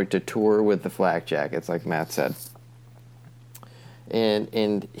at this point to tour with the flak jackets, like Matt said.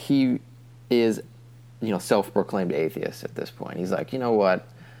 And he is, self-proclaimed atheist at this point. He's like, you know what?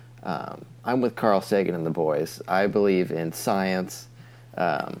 I'm with Carl Sagan and the boys. I believe in science.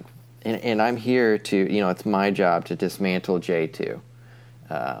 And I'm here to, it's my job to dismantle J2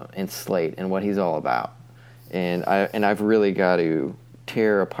 and Slate and what he's all about. And I've really got to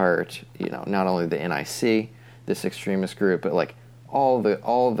tear apart, not only the NIC, this extremist group, but like all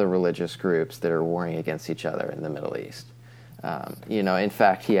the religious groups that are warring against each other in the Middle East. In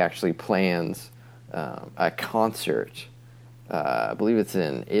fact, he actually plans a concert. I believe it's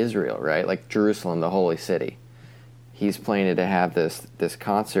in Israel, right? Like Jerusalem, the holy city. He's planning to have this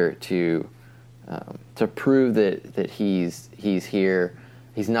concert to prove that he's here.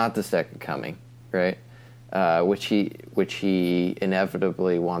 He's not the second coming, right? Which he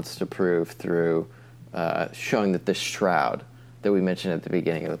inevitably wants to prove through showing that this shroud that we mentioned at the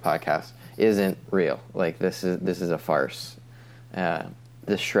beginning of the podcast isn't real. Like this is a farce.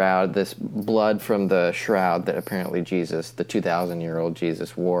 This shroud, this blood from the shroud that apparently Jesus, the 2,000-year-old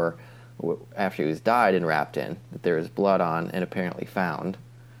Jesus, wore after he was died and wrapped in, that there is blood on and apparently found,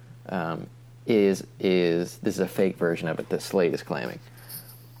 is this is a fake version of it that Slate is claiming.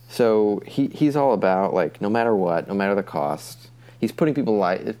 So he's all about, like, no matter what, no matter the cost, he's putting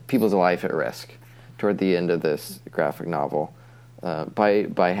people's life at risk toward the end of this graphic novel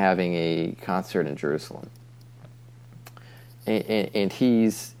by having a concert in Jerusalem. And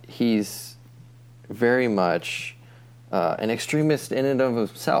he's very much an extremist in and of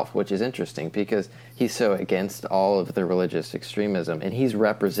himself, which is interesting because he's so against all of the religious extremism, and he's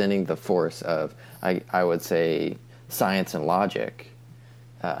representing the force of, I would say, science and logic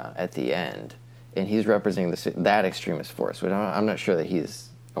at the end, and he's representing that extremist force, which I'm not sure that he's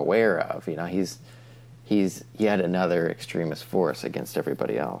aware of. He's yet another extremist force against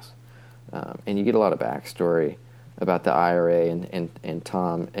everybody else, and you get a lot of backstory about the IRA and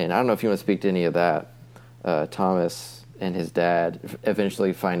Tom, and I don't know if you want to speak to any of that. Thomas and his dad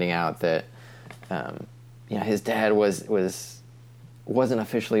eventually finding out that his dad wasn't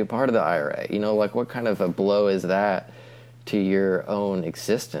officially a part of the IRA. Like, what kind of a blow is that to your own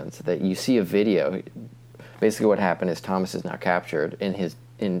existence? That you see a video. Basically, what happened is Thomas is now captured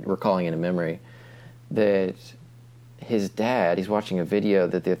in recalling in a memory that his dad. He's watching a video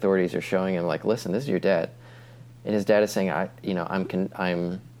that the authorities are showing him. Like, listen, this is your dad. And his dad is saying, I'm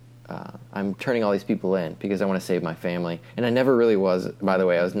turning all these people in because I want to save my family. And I never really was, by the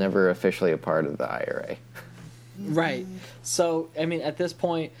way, I was never officially a part of the IRA. Right. So, I mean, at this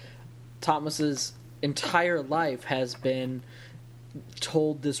point, Thomas's entire life has been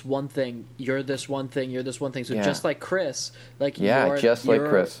told this one thing. You're this one thing. You're this one thing. So just like Chris, like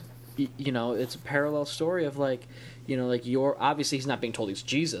Chris. It's a parallel story of you're obviously he's not being told he's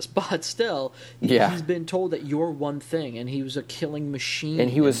Jesus, but still he's been told that you're one thing, and he was a killing machine, and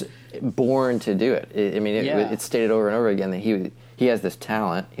he was born to do it. It's stated over and over again that he has this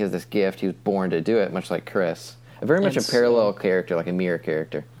talent, he has this gift, he was born to do it, much like Chris. Very much a parallel character, like a mirror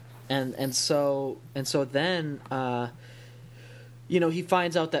character. And so then he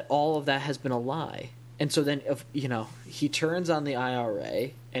finds out that all of that has been a lie. And so then, he turns on the IRA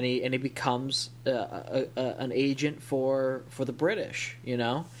and he becomes an agent for the British.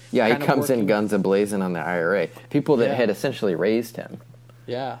 Yeah, he comes in guns a-blazing on the IRA. People that had essentially raised him.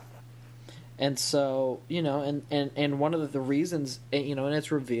 Yeah, and so and one of the reasons and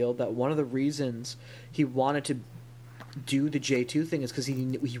it's revealed that one of the reasons he wanted to do the J2 thing is because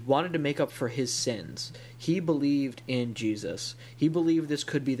he wanted to make up for his sins. He believed in Jesus. He believed this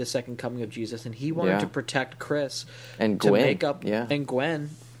could be the second coming of Jesus, and he wanted to protect Chris and Gwen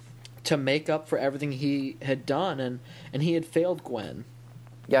to make up for everything he had done, and he had failed Gwen.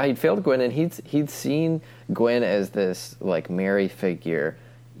 Yeah, he'd failed Gwen, and he'd seen Gwen as this like Mary figure,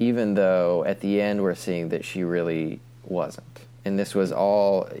 even though at the end we're seeing that she really wasn't, and this was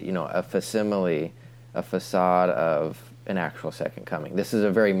all a facsimile, a facade of an actual second coming. This is a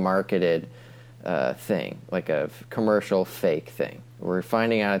very marketed thing, like a commercial fake thing. We're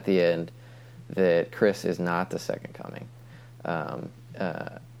finding out at the end that Chris is not the second coming.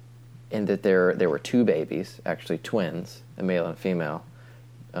 and that there were two babies, actually twins, a male and a female,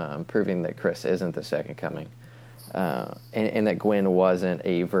 proving that Chris isn't the second coming, and that Gwen wasn't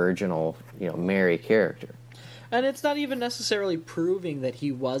a virginal, Mary character. And it's not even necessarily proving that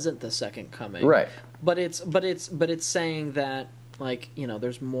he wasn't the second coming, Right? But it's saying that, like,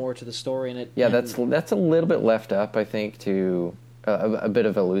 there's more to the story in it. Yeah, that's a little bit left up, I think, to a bit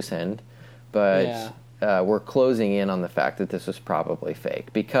of a loose end, but we're closing in on the fact that this was probably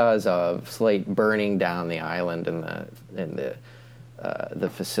fake because of Slate burning down the island and the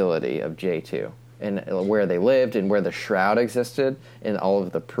facility of J2 and where they lived and where the shroud existed and all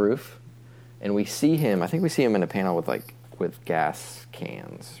of the proof. And we see him. I think we see him in a panel with gas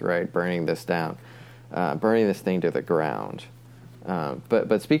cans, right, burning this down, burning this thing to the ground.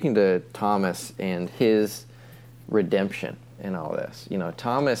 But speaking to Thomas and his redemption in all this,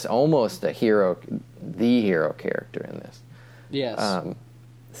 Thomas almost the hero character in this. Yes.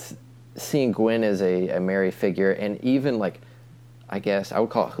 Seeing Gwen as a Mary figure, and even I guess I would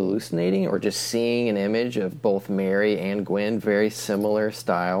call it hallucinating, or just seeing an image of both Mary and Gwen, very similar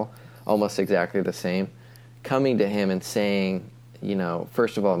style, almost exactly the same, coming to him and saying,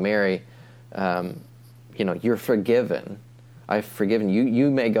 first of all, Mary, you're forgiven. I've forgiven you. You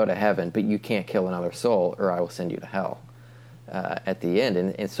may go to heaven, but you can't kill another soul, or I will send you to hell at the end.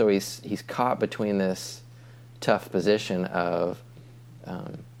 And so he's caught between this tough position of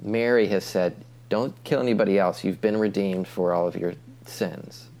Mary has said, don't kill anybody else. You've been redeemed for all of your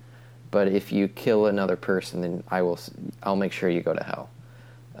sins. But if you kill another person, then I'll make sure you go to hell.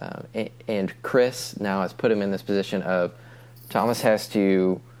 And Chris now has put him in this position of Thomas has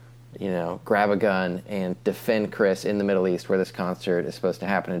to, grab a gun and defend Chris in the Middle East where this concert is supposed to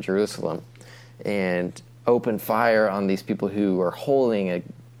happen in Jerusalem, and open fire on these people who are holding a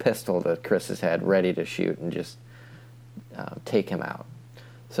pistol to Chris's head ready to shoot and just take him out.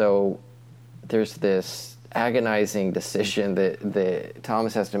 So there's this agonizing decision that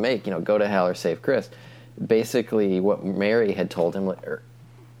Thomas has to make, go to hell or save Chris. Basically what Mary had told him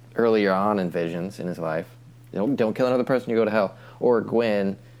earlier on in visions in his life, don't kill another person, you go to hell. Or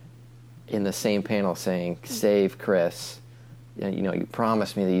Gwen in the same panel saying, save Chris. You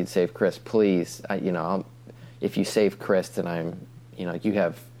promised me that you'd save Chris, please. If you save Chris, then you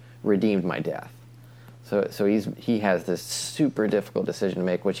have redeemed my death. So he has this super difficult decision to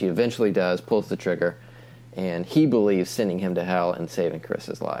make, which he eventually does, pulls the trigger, and he believes sending him to hell and saving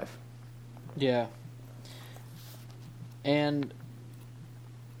Chris's life. Yeah. And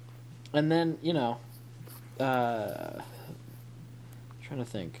then, trying to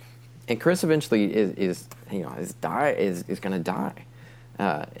think. And Chris eventually is going to die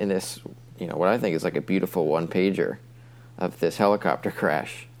in this, what I think is like a beautiful one-pager of this helicopter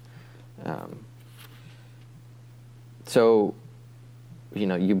crash. So,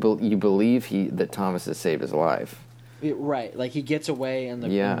 you believe that Thomas has saved his life. Right, like he gets away in the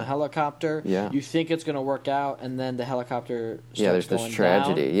helicopter. Yeah. You think it's going to work out, and then the helicopter starts there's this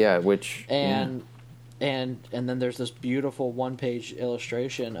tragedy. down. Yeah, which and then there's this beautiful one-page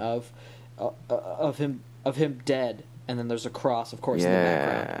illustration of him dead, and then there's a cross, of course, in the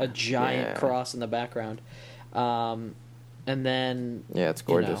background, a giant cross in the background, and then it's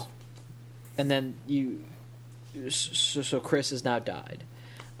gorgeous. And then so Chris has now died.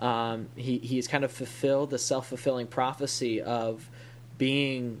 He's kind of fulfilled the self-fulfilling prophecy of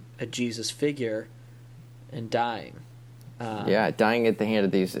being a Jesus figure and dying. Dying at the hand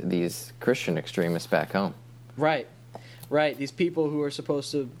of these Christian extremists back home. Right. These people who are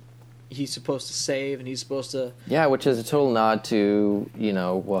he's supposed to save, and he's supposed to... Yeah, which is a total nod to,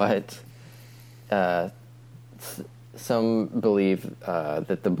 what some believe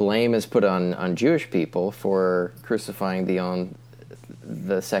that the blame is put on Jewish people for crucifying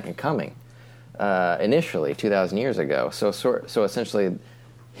the second coming initially 2,000 years ago. So essentially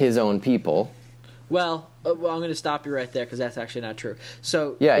his own people. Well, I'm going to stop you right there because that's actually not true.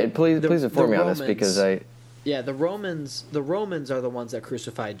 So please inform me on this because the Romans are the ones that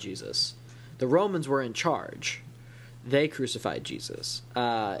crucified Jesus. The Romans were in charge. They crucified Jesus.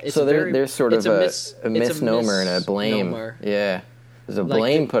 There's sort of a misnomer and a blame. Yeah, there's a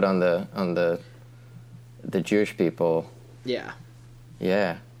blame put on the Jewish people. Yeah.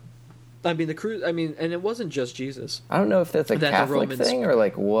 Yeah. I mean and it wasn't just Jesus. I don't know if that's a Catholic thing or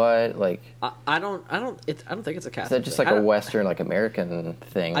what. I don't think it's a Catholic thing. Is that just a Western American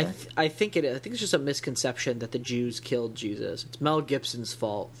thing? I think it is. I think it's just a misconception that the Jews killed Jesus. It's Mel Gibson's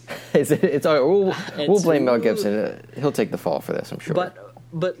fault. It's all we'll blame Mel Gibson. He'll take the fall for this, I'm sure. But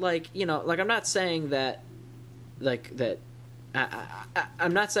I'm not saying that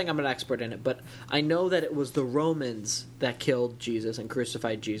I'm not saying I'm an expert in it, but I know that it was the Romans that killed Jesus and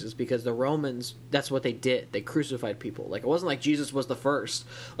crucified Jesus, because the Romans, that's what they did. They crucified people. Like, it wasn't like Jesus was the first.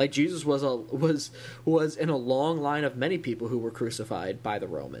 Like, Jesus was in a long line of many people who were crucified by the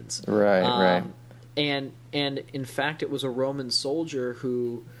Romans. Right. And in fact, it was a Roman soldier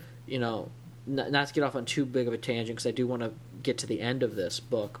who, you know, not to get off on too big of a tangent, because I do want to get to the end of this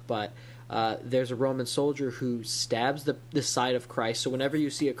book, but there's a Roman soldier who stabs the side of Christ. So whenever you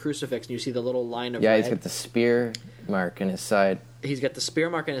see a crucifix and you see the little line of red, he's got the spear mark in his side. He's got the spear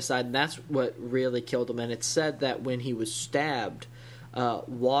mark in his side, and that's what really killed him. And it's said that when he was stabbed,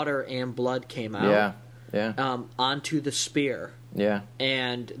 water and blood came out onto the spear. Yeah.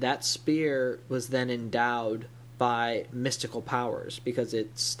 And that spear was then endowed by mystical powers because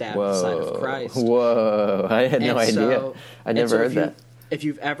it stabbed the side of Christ. Whoa. I had no idea. I never heard that. If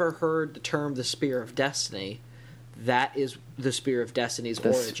you've ever heard the term the Spear of Destiny, that is the Spear of Destiny's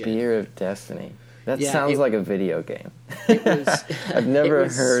origin. The Spear of Destiny. That sounds like a video game. I've never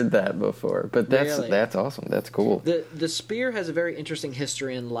heard that before, but that's awesome. That's cool. The spear has a very interesting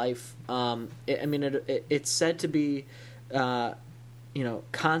history in life. It's said to be,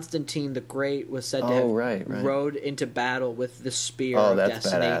 Constantine the Great was said to have rode into battle with the Spear of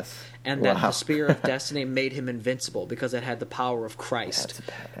Destiny. Badass. And that the Spear of Destiny made him invincible because it had the power of Christ.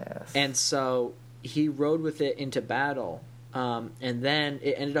 That's badass. And so he rode with it into battle, and then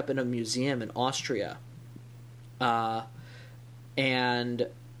it ended up in a museum in Austria. And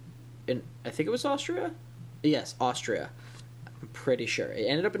I think it was Austria? Yes, Austria. I'm pretty sure. It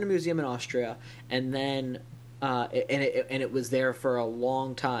ended up in a museum in Austria, and then it was there for a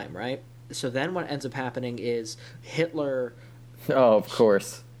long time, right? So then what ends up happening is Hitler... Oh, of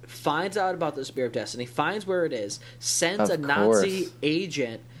course. Finds out about the Spear of Destiny, finds where it is, sends a Nazi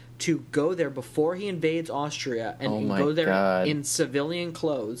agent to go there before he invades Austria, and go there in civilian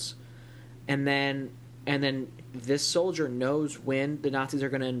clothes, and then this soldier knows when the Nazis are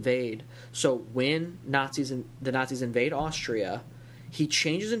going to invade. So when the Nazis invade Austria, he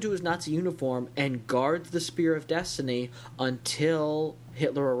changes into his Nazi uniform and guards the Spear of Destiny until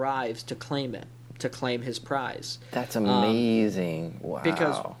Hitler arrives to claim it. To claim his prize. That's amazing. Wow.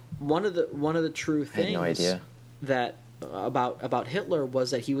 Because one of the true things I had no idea. that about Hitler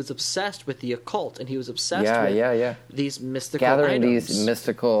was that he was obsessed with the occult, and he was obsessed with these mystical gathering items. These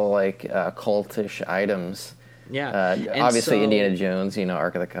mystical cultish items. Yeah. Obviously Indiana Jones,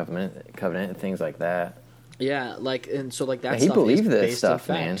 Ark of the Covenant and things like that. Yeah, that he believed this stuff,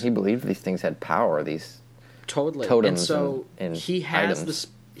 man. He believed these things had power, these totems and so and he has items.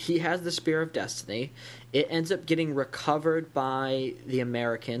 He has the Spear of Destiny. It ends up getting recovered by the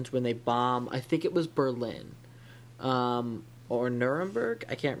Americans when they bomb, I think it was Berlin, or Nuremberg,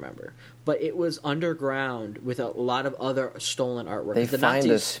 I can't remember. But it was underground with a lot of other stolen artwork. They find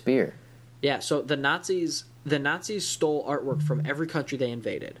the spear. Yeah, so the Nazis stole artwork from every country they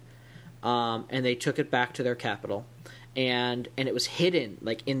invaded, and they took it back to their capital, and it was hidden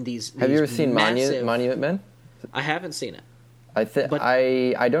in these. Have you ever seen Monument Men? I haven't seen it. I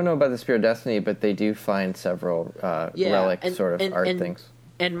don't know about the Spear of Destiny, but they do find several relic art things.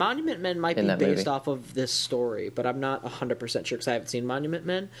 And Monument Men might be based off of this story, but I'm not 100% sure because I haven't seen Monument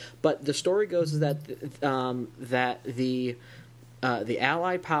Men. But the story goes is that the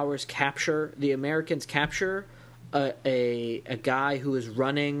Allied powers the Americans capture a guy who is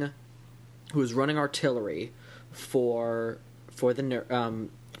running artillery for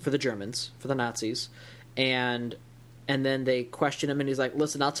the Germans, for the Nazis, and then they question him, and he's like,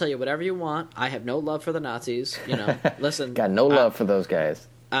 "Listen, I'll tell you whatever you want. I have no love for the Nazis. Listen, got no love for those guys.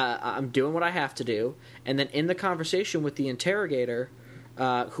 I'm doing what I have to do." And then in the conversation with the interrogator,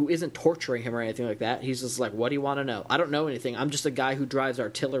 who isn't torturing him or anything like that, he's just like, "What do you want to know? I don't know anything. I'm just a guy who drives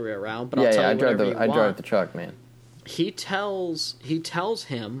artillery around, but I'll tell you whatever you want." I drive the truck, man. He tells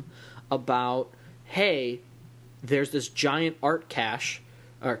him about, hey, there's this giant art cache,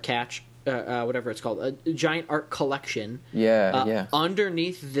 whatever it's called, a giant art collection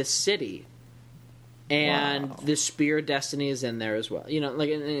underneath the city. And the Spear of Destiny is in there as well. And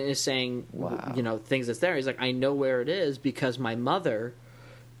is saying, things that's there. He's like, I know where it is because my mother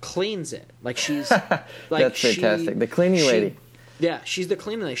cleans it. She's that's fantastic. The cleaning lady. Yeah, she's the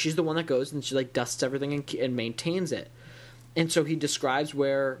cleaning lady. She's the one that goes and she dusts everything and maintains it. And so he describes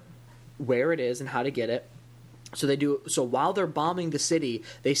where it is and how to get it. So they do. So while they're bombing the city,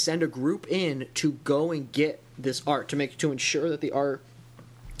 they send a group in to go and get this art to ensure that the art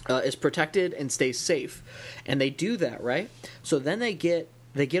is protected and stays safe. And they do that, right? So then they get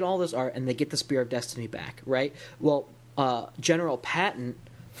all this art and they get the Spear of Destiny back, right? Well, General Patton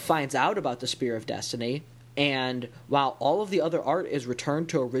finds out about the Spear of Destiny, And while all of the other art is returned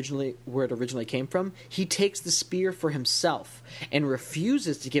to where it originally came from, he takes the spear for himself and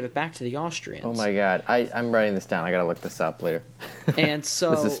refuses to give it back to the Austrians. Oh my God, I'm writing this down. I gotta look this up later. And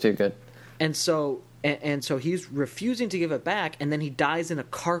so this is too good. And so he's refusing to give it back, and then he dies in a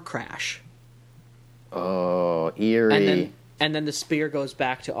car crash. Oh, eerie. And then the spear goes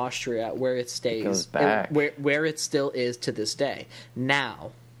back to Austria, where it stays. It goes back. Where it still is to this day.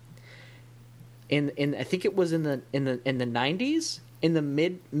 Now, in I think it was in the 90s, in the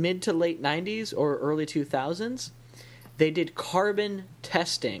mid to late 90s or early 2000s, they did carbon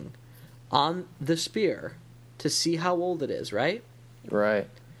testing on the spear to see how old it is. Right. Right.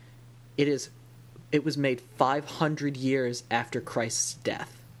 It was made 500 years after Christ's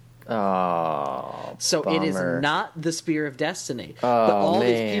death. Oh, so bummer. It is not the spear of destiny. Oh, but all man.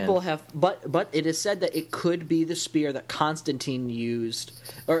 these people have. But it is said that it could be the spear that Constantine used,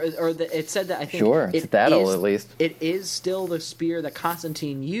 it said that I think sure it's that old at least. It is still the spear that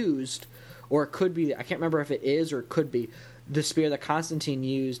Constantine used, or it could be. I can't remember if it is or it could be the spear that Constantine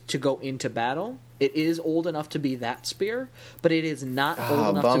used to go into battle. It is old enough to be that spear, but it is not old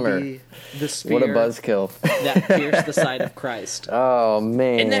enough bummer. to be the spear. What a buzzkill. That pierced the side of Christ. Oh,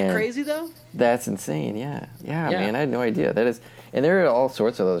 man. Isn't that crazy, though? That's insane, yeah, man, I had no idea. That is, and there are all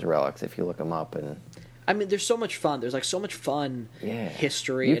sorts of those relics if you look them up. And I mean, there's so much fun. There's like so much fun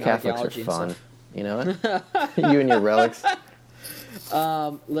history you and Catholics archaeology are fun. and stuff. You know it? You and your relics.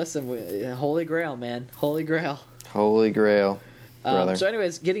 Listen, Holy Grail, man. Holy Grail. Holy Grail. So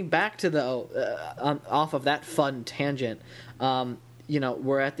anyways, getting back to off of that fun tangent,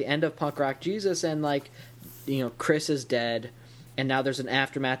 we're at the end of Punk Rock Jesus, and Chris is dead, and now there's an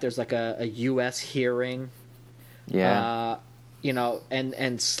aftermath. There's like a U.S. hearing. Yeah.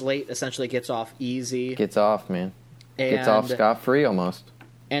 And Slate essentially gets off easy. Gets off, man. Gets off scot-free almost.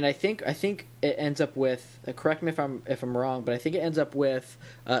 And I think it ends up with, correct me if I'm wrong, but I think it ends up with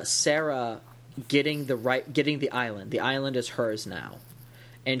Sarah getting the island. The island is hers now,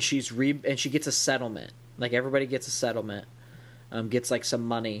 and she gets a settlement. Like everybody gets a settlement, gets like some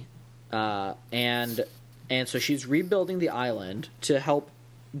money, and so she's rebuilding the island to help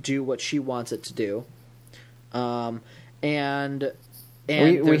do what she wants it to do. And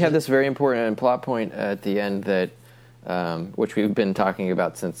we have this very important plot point at the end that, which we've been talking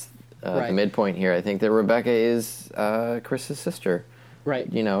about since the midpoint here. I think that Rebecca is Chris's sister. Right.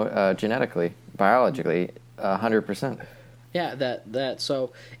 Genetically, biologically, 100%. Yeah, that.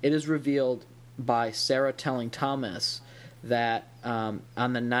 So it is revealed by Sarah telling Thomas that on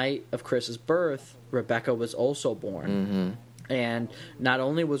the night of Chris's birth, Rebecca was also born. Mm-hmm. And not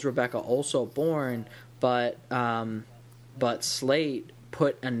only was Rebecca also born, but Slate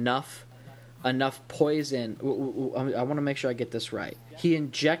put enough poison. I want to make sure I get this right. He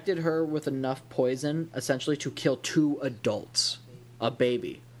injected her with enough poison, essentially, to kill 2 adults. A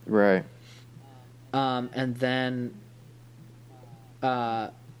baby, right? And then,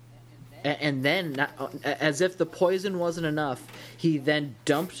 as if the poison wasn't enough, he then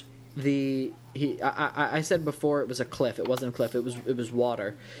dumped I said before it was a cliff. It wasn't a cliff. It was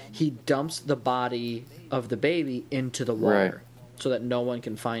water. He dumps the body of the baby into the water so that no one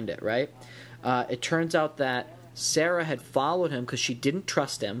can find it. Right. It turns out that Sarah had followed him because she didn't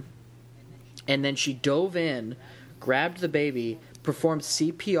trust him, and then she dove in, grabbed the baby, performed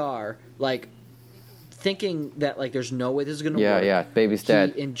CPR, thinking that there's no way this is gonna work. Yeah, baby's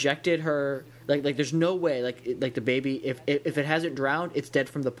dead. He injected her like there's no way like the baby if it hasn't drowned, it's dead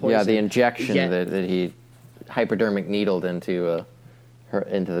from the poison. Yeah, the injection that he hypodermic needled into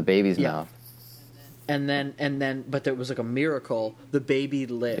the baby's mouth. And then but there was like a miracle. The baby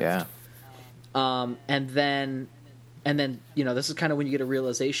lived. Yeah. And then this is kind of when you get a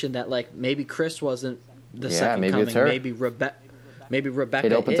realization that maybe Chris wasn't the second maybe coming. It's her. Maybe Rebecca.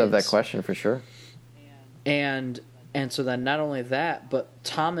 It opens up that question for sure. And so then not only that, but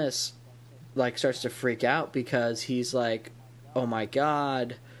Thomas starts to freak out because he's like, oh my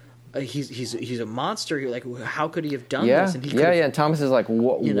God, he's a monster. How could he have done this? And And Thomas is like,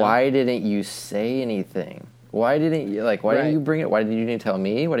 why didn't you say anything? Why didn't you Why didn't you bring it? Why didn't you tell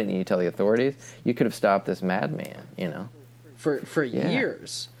me? Why didn't you tell the authorities? You could have stopped this madman. For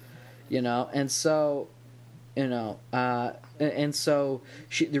years. And so. And so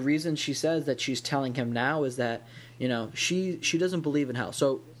the reason she says that she's telling him now is that she doesn't believe in hell.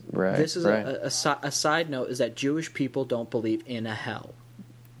 So this is a side note is that Jewish people don't believe in a hell.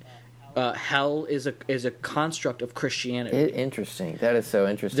 Hell is a construct of Christianity. Interesting. That is so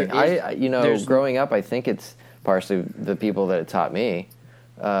interesting. Growing up, I think it's partially the people that it taught me,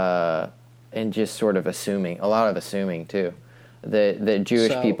 and just sort of assuming, a lot of assuming too. the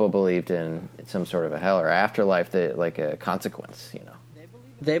Jewish people believed in some sort of a hell or afterlife, that like a consequence, you know.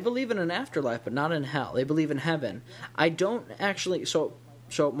 They believe in an afterlife, but not in hell. They believe in heaven. I don't actually. So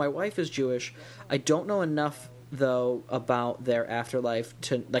my wife is Jewish. I don't know enough though about their afterlife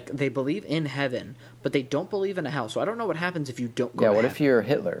to like. They believe in heaven, but they don't believe in a hell. So I don't know what happens if you don't go. Yeah. to What heaven. if you're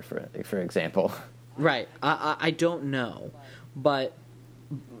Hitler, for example? Right. I don't know, but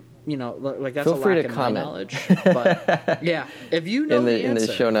you know, like that's Feel a free lack to in comment. my knowledge. But yeah, if you know the in answer,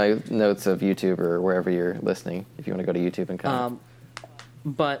 the show notes of YouTube or wherever you're listening, if you want to go to YouTube and comment.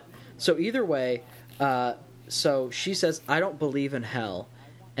 But so either way, so she says, I don't believe in hell,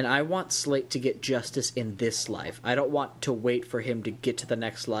 and I want Slate to get justice in this life. I don't want to wait for him to get to the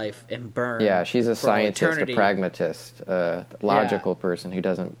next life and burn. Yeah, she's a for all scientist, eternity. a pragmatist, a logical person who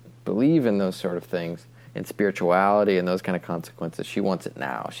doesn't believe in those sort of things, in spirituality and those kind of consequences. She wants it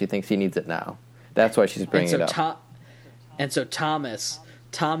now. She thinks he needs it now. That's why she's bringing it up. And so Thomas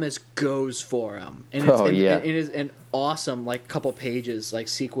goes for him, and it is an awesome like couple pages like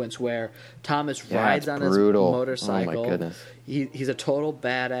sequence where Thomas rides on his motorcycle. Oh my goodness, he's a total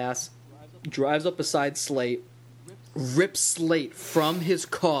badass. Drives up beside Slate, rips Slate from his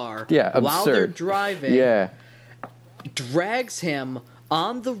car. Yeah, while they're driving. Yeah, drags him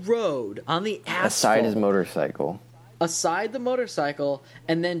on the road on the asphalt aside the motorcycle,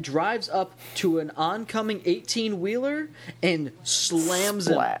 and then drives up to an oncoming 18-wheeler and slams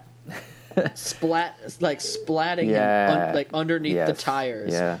him. Splatting him underneath the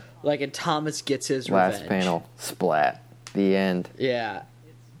tires. Yeah. Like, and Thomas gets his last revenge. panel, splat. The end. Yeah.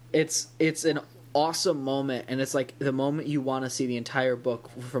 It's an awesome moment, and it's like the moment you want to see the entire book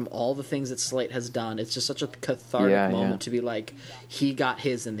from all the things that Slate has done. It's just such a cathartic moment to be like, he got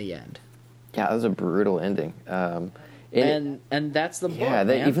his in the end. Yeah, that was a brutal ending. And that's the book.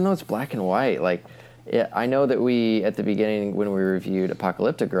 Yeah, even though it's black and white, like I know that we at the beginning when we reviewed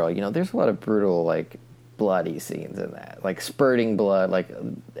Apocalyptic Girl, you know, there's a lot of brutal, like bloody scenes in that, like spurting blood, like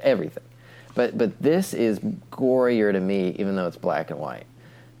everything. But this is gorier to me, even though it's black and white.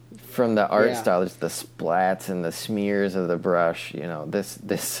 From the art style, just the splats and the smears of the brush, you know,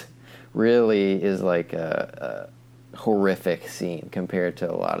 this really is like a horrific scene compared to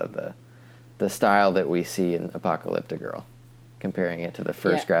a lot of the style that we see in Apocalyptic Girl, comparing it to the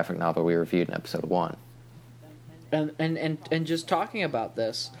first graphic novel we reviewed in episode 1. And just talking about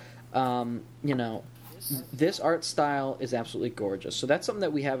this, you know, this art style is absolutely gorgeous. So that's something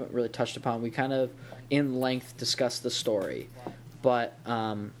that we haven't really touched upon. We kind of, in length, discussed the story, but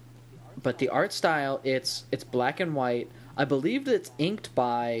the art style, it's black and white. I believe that it's inked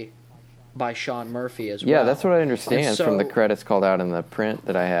by Sean Murphy as well. Yeah, that's what I understand from the credits called out in the print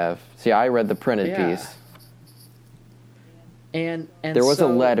that I have. See, I read the printed piece. And there was a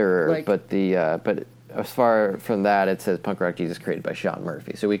letter, but as far from that, it says Punk Rock Jesus created by Sean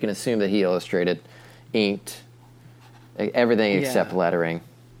Murphy. So we can assume that he illustrated, inked, everything except lettering,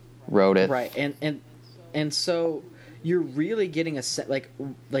 wrote it. Right, and so you're really getting a set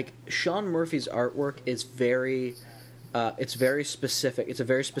like Sean Murphy's artwork is very. It's very specific. It's a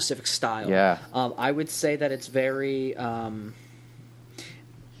very specific style. Yeah. I would say that it's very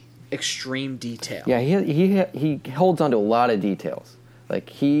extreme detail. Yeah, he holds on to a lot of details.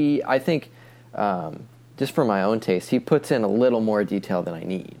 Like I think, just for my own taste, he puts in a little more detail than I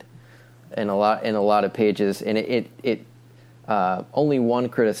need, in a lot of pages. And it only one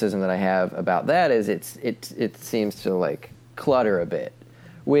criticism that I have about that is it seems to like clutter a bit.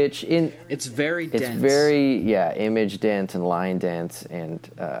 It's very dense. It's very image dense and line dense, and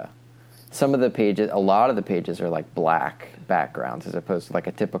some of the pages, a lot of the pages are like black backgrounds as opposed to like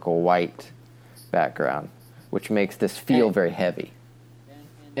a typical white background, which makes this feel very heavy.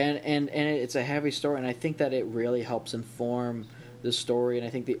 And it's a heavy story, and I think that it really helps inform the story, and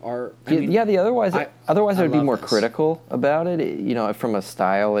I think the art. Otherwise I would be more this. critical about it. You know, from a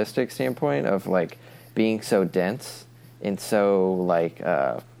stylistic standpoint of like being so dense. And so, like,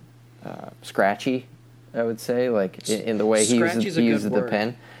 scratchy, I would say, like, in the way he uses the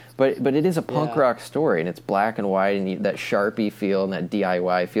pen. But it is a punk rock story, and it's black and white, and that Sharpie feel and that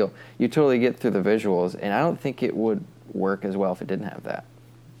DIY feel. You totally get through the visuals, and I don't think it would work as well if it didn't have that.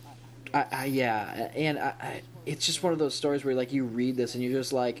 It's just one of those stories where, like, you read this, and you're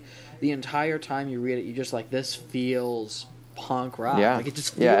just like, the entire time you read it, you're just like, this feels punk rock. Yeah, like, it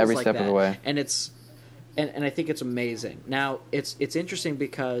just feels every like step that. of the way. And it's... And I think it's amazing. Now, it's interesting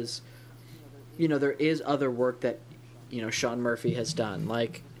because, you know, there is other work that, you know, Sean Murphy has done.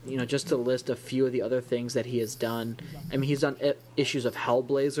 Like, you know, just to list a few of the other things that he has done. I mean, he's done issues of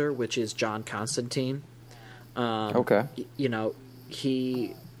Hellblazer, which is John Constantine. Okay. You know,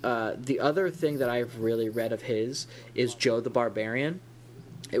 he the other thing that I've really read of his is Joe the Barbarian.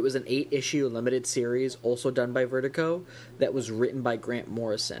 It was an 8-issue limited series, also done by Vertigo, that was written by Grant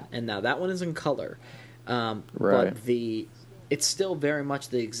Morrison. And now that one is in color. But it's still very much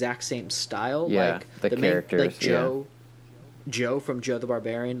the exact same style. Yeah, like the characters. Like Joe from Joe the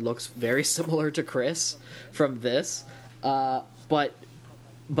Barbarian looks very similar to Chris from this. But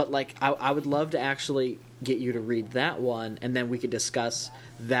like I would love to actually get you to read that one, and then we could discuss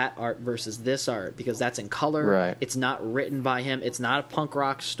that art versus this art, because that's in color. Right. It's not written by him. It's not a punk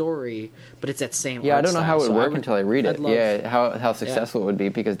rock story, but it's that same. Yeah, art I don't know how it would work until I read it. How successful it would be,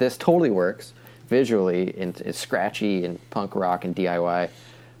 because this totally works visually, and it's scratchy and punk rock and DIY,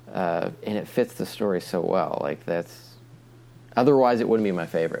 and it fits the story so well. Like that's otherwise it wouldn't be my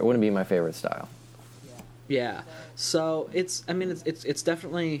favorite. It wouldn't be my favorite style. Yeah. So it's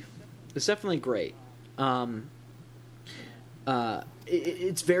definitely great.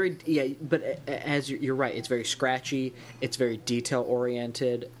 It's very but as you're right, it's very scratchy. It's very detail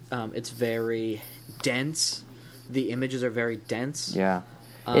oriented. It's very dense. The images are very dense. Yeah,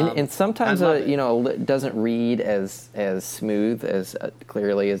 and sometimes it doesn't read as smooth as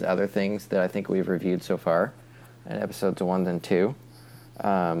clearly as other things that I think we've reviewed so far in episodes 1 and 2.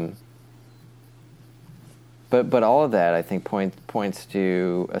 But all of that, I think, points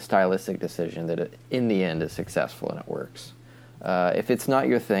to a stylistic decision that in the end is successful and it works. If it's not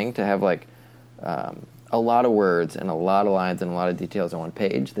your thing to have like a lot of words and a lot of lines and a lot of details on one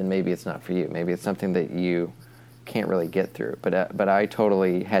page, then maybe it's not for you. Maybe it's something that you can't really get through. But I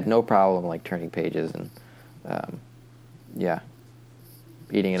totally had no problem like turning pages and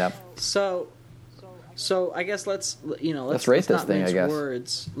eating it up. So I guess let's rate this thing. I guess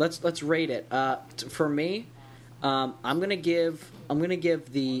words. Let's rate it. For me, I'm gonna give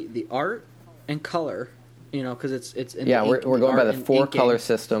the art and color. Because it's in we're going by the 4-color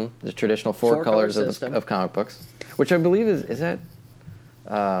system, the traditional 4 colors of comic books, which I believe is that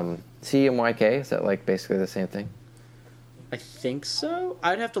CMYK. Is that like basically the same thing? I think so.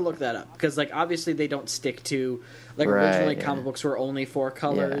 I'd have to look that up, because like obviously they don't stick to originally comic books were only 4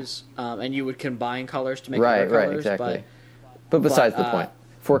 colors, and you would combine colors to make other colors. Right, exactly. But besides the point,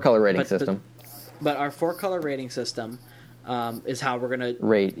 4-color rating system. But our 4-color rating system is how we're going to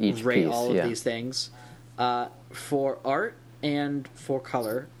rate all of these things. For art and for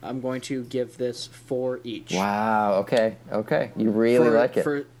color, I'm going to give this 4 each. Wow. Okay. You really like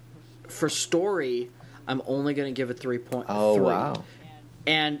it. For story, I'm only going to give it 3.3. Oh, wow.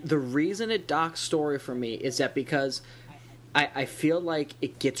 And the reason it docks story for me is that because I feel like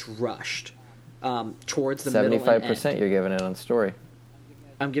it gets rushed towards the middle and end. 75% you're giving it on story.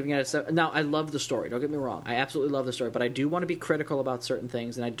 I'm giving it a 7. Now, I love the story. Don't get me wrong. I absolutely love the story. But I do want to be critical about certain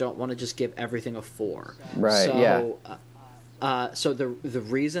things, and I don't want to just give everything a 4. Right, So the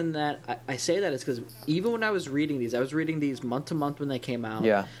reason that I say that is because even when I was reading these month to month when they came out.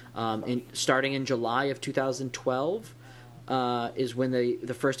 Yeah. Starting in July of 2012 is when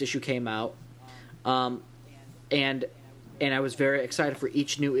the first issue came out. And I was very excited for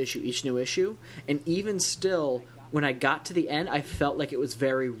each new issue. And even still, when I got to the end, I felt like it was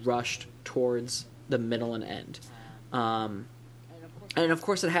very rushed towards the middle and end. And of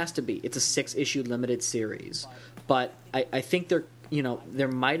course it has to be. It's a 6-issue limited series. But I think there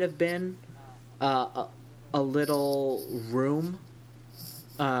might have been a little room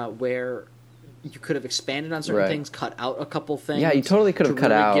where you could have expanded on certain things, cut out a couple things. Yeah, you totally could have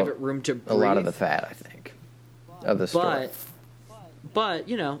cut out give it room to breathe. A lot of the fat, I think, of the story. But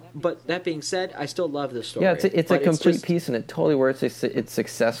that being said, I still love this story. Yeah, it's a complete piece, and it totally works. It's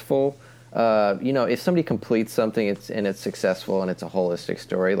successful. If somebody completes something, it's successful, and it's a holistic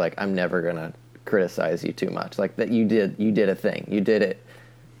story. Like, I'm never gonna criticize you too much. Like that, you did a thing, you did it,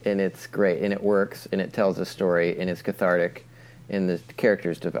 and it's great, and it works, and it tells a story, and it's cathartic, and the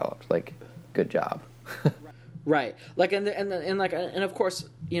characters developed. Like, good job. Right. Like, and of course,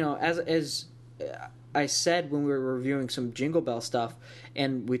 as I said when we were reviewing some Jingle Bell stuff,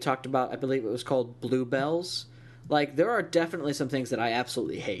 and we talked about, I believe it was called Bluebells. Like, there are definitely some things that I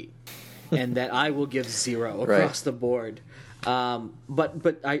absolutely hate, and that I will give 0 across the board.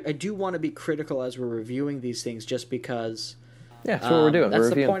 But I do want to be critical as we're reviewing these things, just because. Yeah, that's what we're doing. That's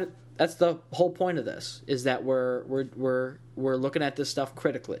the point. That's the whole point of this, is that we're looking at this stuff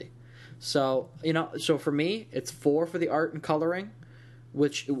critically. So so for me, it's 4 for the art and coloring,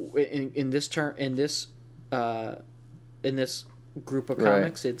 which in this group of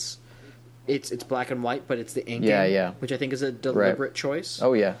comics, it's black and white, but it's the inking, which I think is a deliberate choice.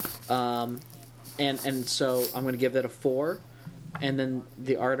 Oh yeah. And so I'm going to give that a 4, and then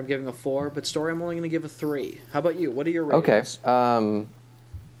the art I'm giving a 4, but story I'm only going to give a 3. How about you? What are your ratings? Okay.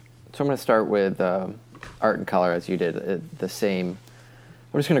 I'm going to start with art and color as you did. The same.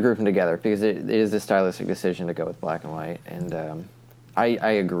 I'm just going to group them together because it is a stylistic decision to go with black and white, and I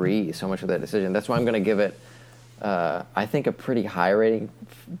agree so much with that decision. That's why I'm going to give it, I think, a pretty high rating,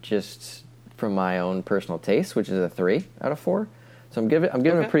 just from my own personal taste, which is a 3 out of 4. So I'm giving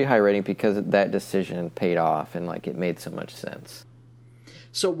it a pretty high rating because that decision paid off and like it made so much sense.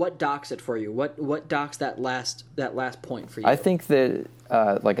 So what docks it for you? What docks that last point for you? I think that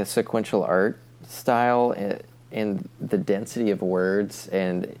like a sequential art style and the density of words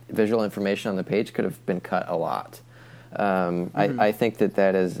and visual information on the page could have been cut a lot. I think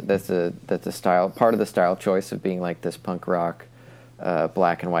that's a style, part of the style choice of being like this punk rock,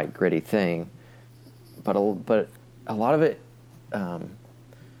 black and white gritty thing. But a lot of it,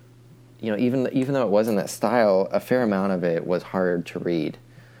 even though it wasn't that style, a fair amount of it was hard to read.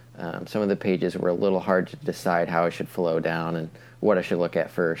 Some of the pages were a little hard to decide how I should flow down and what I should look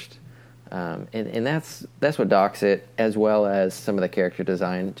at first. And that's what docks it, as well as some of the character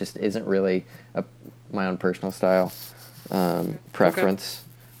design just isn't really my own personal style preference.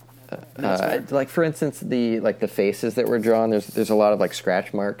 Like for instance, the faces that were drawn, there's a lot of like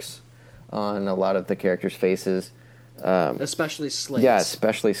scratch marks on a lot of the characters' faces, especially Slate's. Yeah,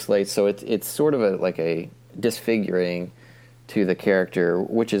 especially Slate's. So it's sort of a disfiguring to the character,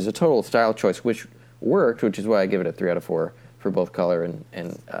 which is a total style choice, which worked, which is why I give it a 3 out of 4 for both color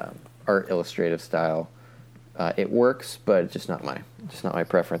and art illustrative style. It works, but it's just not my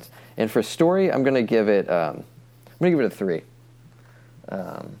preference. And for story, I'm gonna give it a 3.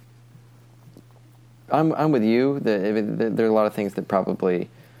 I'm with you. There are a lot of things that probably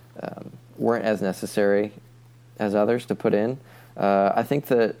weren't as necessary as others to put in. I think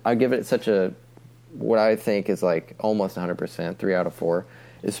that I give it what I think is like almost 100%, 3 out of 4,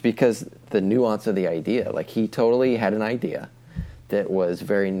 is because the nuance of the idea. Like he totally had an idea that was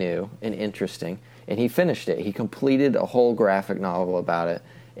very new and interesting, and he finished it. He completed a whole graphic novel about it,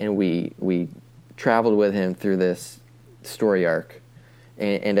 and we traveled with him through this story arc.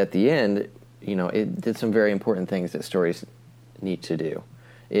 And at the end, it did some very important things that stories need to do.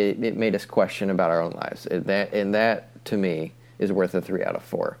 It made us question about our own lives. And that to me is worth a 3 out of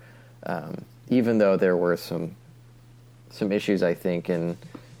 4. Even though there were some issues, I think, and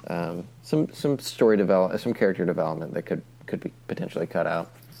some story develop, some character development that could be potentially cut out.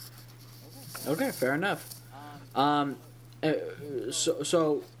 Okay, fair enough.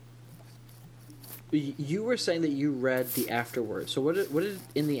 So you were saying that you read the afterword. So what did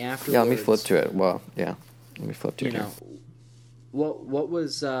in the afterword? Yeah, let me flip to it. Well, yeah, let me flip to it. What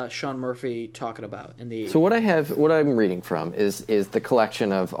was Sean Murphy talking about in the? So what I'm reading from is the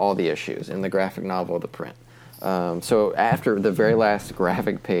collection of all the issues in the graphic novel, The Print. So after the very last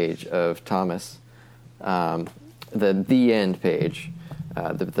graphic page of Thomas, the end page,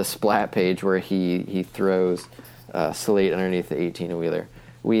 the splat page where he throws Slate underneath the 18-wheeler,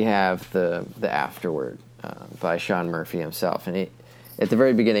 we have the afterword by Sean Murphy himself, and at the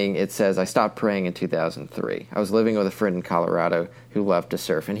very beginning, it says, "I stopped praying in 2003. I was living with a friend in Colorado who loved to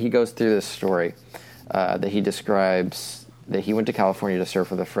surf." And he goes through this story that he describes that he went to California to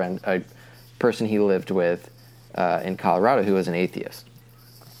surf with a person he lived with in Colorado who was an atheist.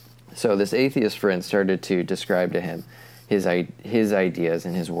 So this atheist friend started to describe to him his ideas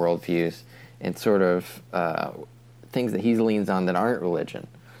and his worldviews and sort of things that he leans on that aren't religion.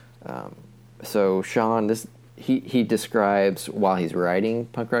 So Sean, He describes while he's writing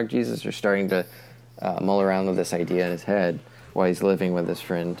Punk Rock Jesus, or starting to mull around with this idea in his head while he's living with his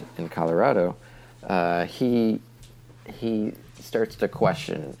friend in Colorado. He starts to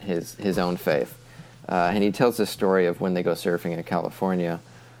question his own faith, and he tells the story of when they go surfing in California,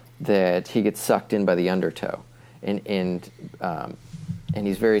 that he gets sucked in by the undertow, and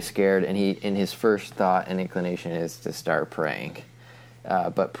he's very scared. And his first thought and inclination is to start praying,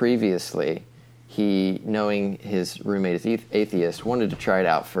 but previously, he, knowing his roommate is atheist, wanted to try it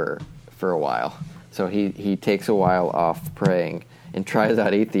out for a while. So he takes a while off praying and tries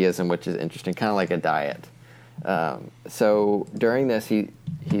out atheism, which is interesting, kind of like a diet. So during this,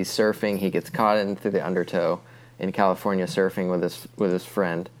 he's surfing. He gets caught in through the undertow in California surfing with his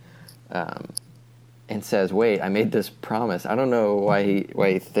friend, and says, "Wait, I made this promise." I don't know why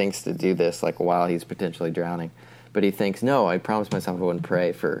he thinks to do this, like while he's potentially drowning, but he thinks, "No, I promised myself I wouldn't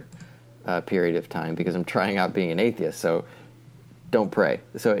pray for a period of time because I'm trying out being an atheist, so don't pray."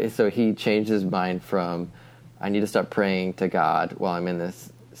 So he changed his mind from, I need to stop praying to God while I'm in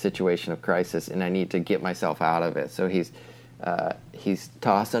this situation of crisis, and I need to get myself out of it. So he's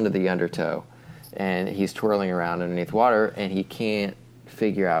tossed under the undertow, and he's twirling around underneath water, and he can't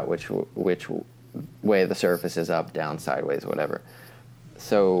figure out which way the surface is, up, down, sideways, whatever.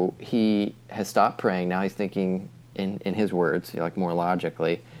 So he has stopped praying. Now he's thinking, in his words, like more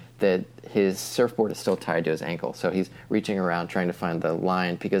logically, that his surfboard is still tied to his ankle. So he's reaching around trying to find the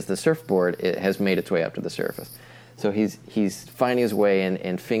line because the surfboard has made its way up to the surface. So he's finding his way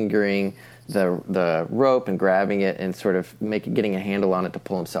and fingering the rope and grabbing it and sort of getting a handle on it to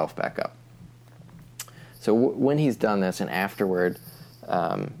pull himself back up. So when he's done this and afterward,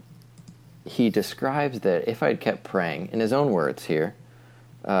 he describes that if I'd kept praying, in his own words here,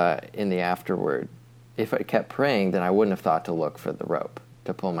 in the afterward, if I kept praying, then I wouldn't have thought to look for the rope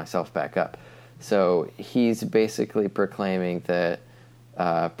to pull myself back up. So he's basically proclaiming that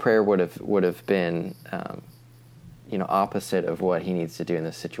prayer would have been, opposite of what he needs to do in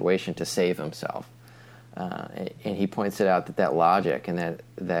this situation to save himself. And he points it out that logic and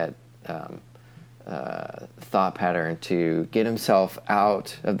that thought pattern to get himself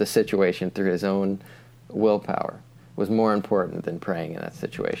out of the situation through his own willpower was more important than praying in that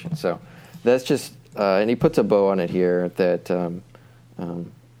situation. So that's just, and he puts a bow on it here that,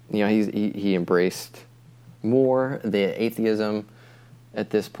 he embraced more the atheism at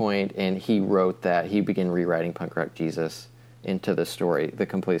this point, and he wrote that. He began rewriting Punk Rock Jesus into the story, the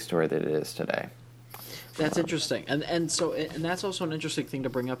complete story that it is today. That's interesting, and that's also an interesting thing to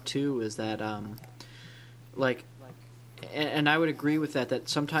bring up too. Is that and I would agree with that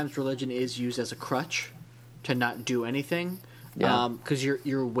sometimes religion is used as a crutch to not do anything, because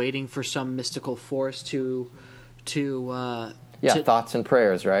you're waiting for some mystical force to thoughts and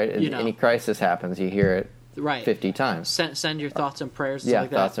prayers, right? Any crisis happens, you hear it 50 times. Send your thoughts and prayers. Yeah,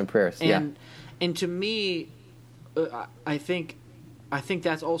 like thoughts that. And prayers. And to me, I think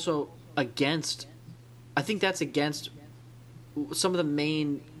that's also against. I think that's against some of the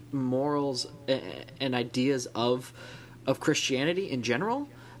main morals and ideas of Christianity in general,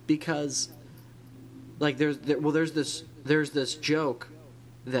 because there's this joke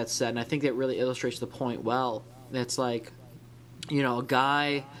that's said, and I think that really illustrates the point well. It's like, a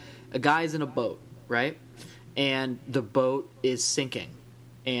guy's in a boat, right? And the boat is sinking,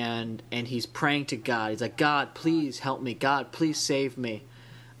 and he's praying to God. He's like, God, please help me. God, please save me.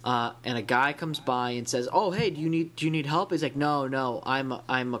 And a guy comes by and says, "Oh, hey, do you need help?" He's like, "No,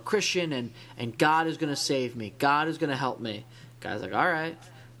 I'm a Christian, and God is going to save me. God is going to help me." Guy's like, "All right."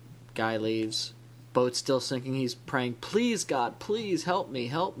 Guy leaves. Boat's still sinking. He's praying, "Please, God, please help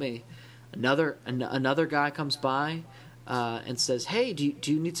me. Another guy comes by and says, "Hey, do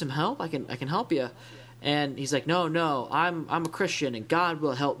you need some help? I can help you." And he's like, "No, I'm a Christian, and God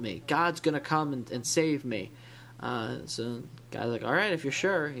will help me. God's going to come and save me." So guy's like, "All right, if you're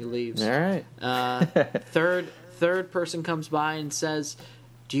sure." He leaves. All right. Third person comes by and says,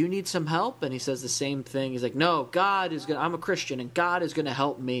 "Do you need some help?" And he says the same thing. He's like, "No, I'm a Christian, and God is gonna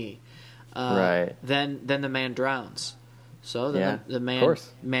help me." Right. Then the man drowns. So the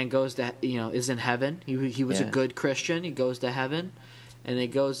man goes to is in heaven. He was a good Christian. He goes to heaven, and he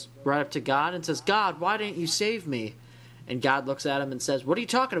goes right up to God and says, "God, why didn't you save me?" And God looks at him and says, "What are you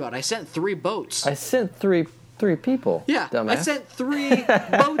talking about? I sent 3 boats. I sent three people. Yeah, dumbass. I sent 3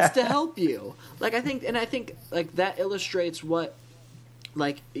 boats to help you." I think that illustrates what,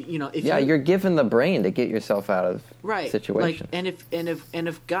 if you're given the brain to get yourself out of situations. And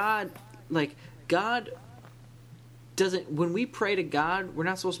if God, God doesn't. When we pray to God, we're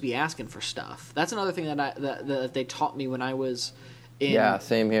not supposed to be asking for stuff. That's another thing that they taught me when I was in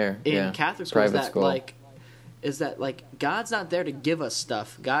same here in Catholic school. Private school. Is that God's not there to give us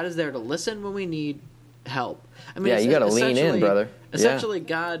stuff. God is there to listen when we need help. I mean, you got to lean in, brother. Essentially,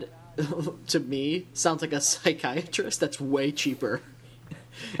 God, to me, sounds like a psychiatrist that's way cheaper.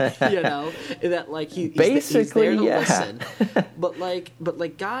 That he's there to listen.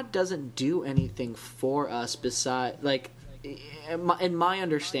 But God doesn't do anything for us besides in my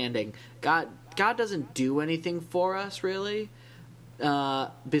understanding, God doesn't do anything for us really,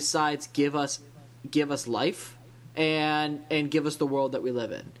 besides give us life and give us the world that we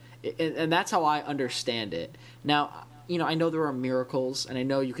live in. And that's how I understand it. Now, I know there are miracles, and I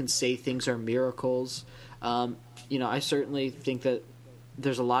know you can say things are miracles. I certainly think that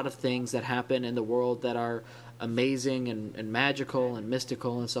there's a lot of things that happen in the world that are amazing and magical and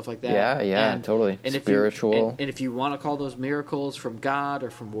mystical and stuff like that. Yeah, totally. And spiritual. If you want to call those miracles from God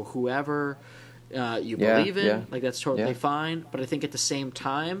or from whoever you believe in, that's totally fine. But I think at the same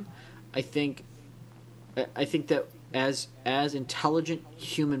time, I think that as intelligent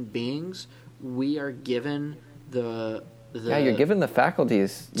human beings, we are given you're given the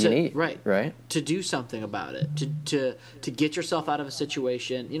faculties you need, right, to do something about it, to get yourself out of a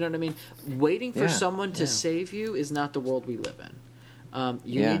situation. You know what I mean? Waiting for someone to save you is not the world we live in.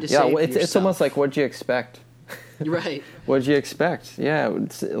 You need to save yourself. It's almost like, what'd you expect? Right. What'd you expect? Yeah,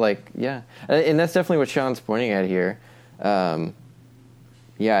 it's like, yeah. And that's definitely what Sean's pointing at here.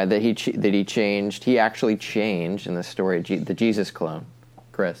 Yeah, that he changed. He actually changed in the story, the Jesus clone,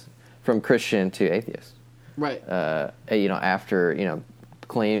 Chris, from Christian to atheist. Right. After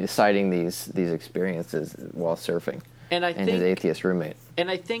citing these experiences while surfing, and his atheist roommate. And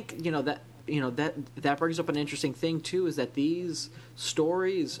I think that brings up an interesting thing too, is that these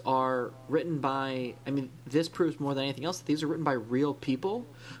stories are written by. I mean, this proves more than anything else that these are written by real people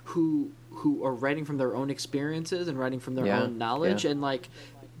who are writing from their own experiences and writing from their own knowledge, and like.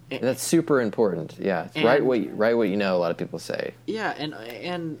 And that's super important. Yeah, it's write what you know. A lot of people say. Yeah,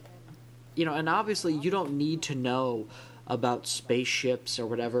 and obviously you don't need to know about spaceships or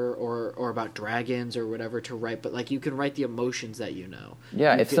whatever, or about dragons or whatever to write, but like you can write the emotions that you know.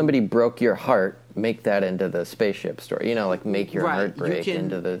 Yeah, if somebody broke your heart, make that into the spaceship story. Like make your heart break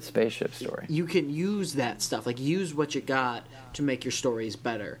into the spaceship story. You can use that stuff, like use what you got to make your stories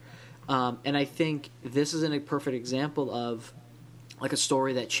better. And I think this is a perfect example of like a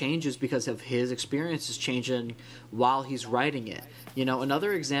story that changes because of his experiences changing while he's writing it.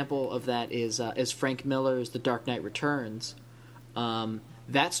 Another example of that is Frank Miller's The Dark Knight Returns.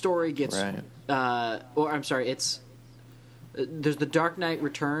 That story gets, there's The Dark Knight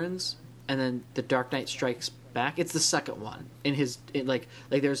Returns, and then The Dark Knight Strikes Back. It's the second one in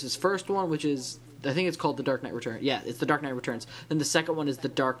there's his first one, which is, I think it's called The Dark Knight Returns. Yeah, it's The Dark Knight Returns. Then the second one is The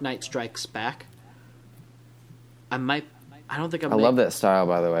Dark Knight Strikes Back. I love that style,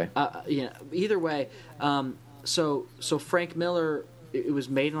 by the way. Either way, so Frank Miller, it was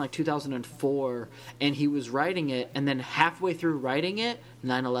made in like 2004, and he was writing it, and then halfway through writing it,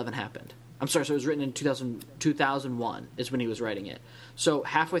 9/11 happened. I'm sorry, so it was written in 2001 is when he was writing it. So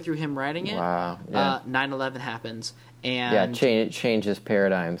halfway through him writing it, 9/11 happens, and changes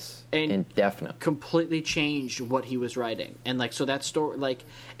paradigms indefinitely. Completely changed what he was writing, and like so that story,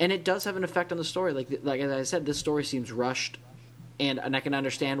 and it does have an effect on the story. Like as I said, this story seems rushed, and I can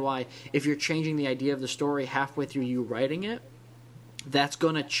understand why. If you're changing the idea of the story halfway through you writing it, that's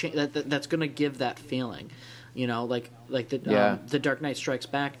gonna that's gonna give that feeling. The Dark Knight Strikes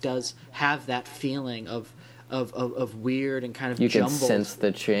Back does have that feeling of weird and kind of jumbled. You can sense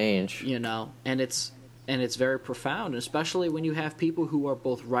the change. And it's very profound, especially when you have people who are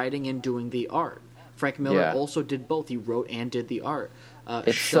both writing and doing the art. Frank Miller also did both. He wrote and did the art.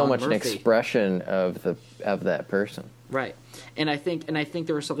 It's Sean so much Murphy. An expression of that person. Right. And I think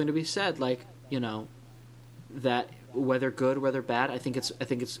there was something to be said, that whether good, whether bad, I think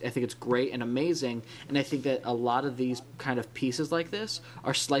it's great and amazing, and I think that a lot of these kind of pieces like this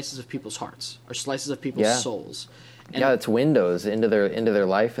are slices of people's hearts, or slices of people's souls. And it's windows into their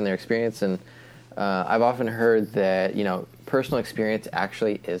life and their experience. And I've often heard that personal experience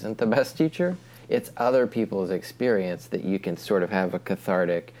actually isn't the best teacher. It's other people's experience that you can sort of have a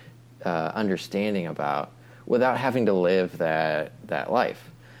cathartic understanding about without having to live that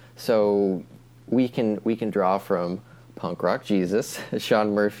life. So we can draw from Punk Rock Jesus,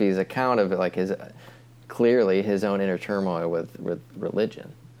 Sean Murphy's account of it, like clearly his own inner turmoil with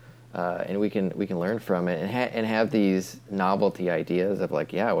religion, and we can learn from it and have these novelty ideas of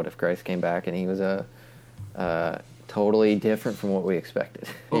like, what if Christ came back and he was totally different from what we expected,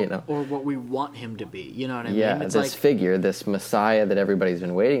 or what we want him to be. You know what I mean? Yeah, this figure, this Messiah that everybody's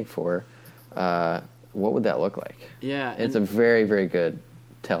been waiting for. What would that look like? Yeah, it's a very, very good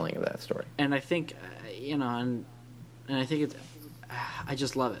telling of that story. And I think, and I think it's, I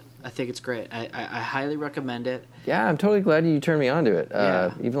just love it. I think it's great. I highly recommend it. Yeah, I'm totally glad you turned me on to it.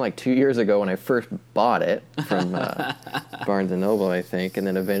 Even like 2 years ago when I first bought it from Barnes & Noble, I think, and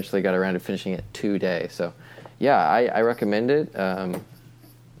then eventually got around to finishing it today. So, I recommend it.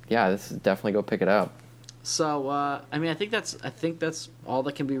 This is definitely go pick it up. So, I think that's all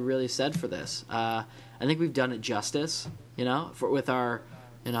that can be really said for this. I think we've done it justice, with our,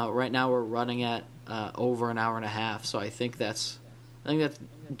 right now we're running at over an hour and a half, so I think that's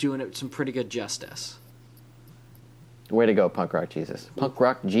doing it some pretty good justice. Way to go, Punk Rock Jesus. Punk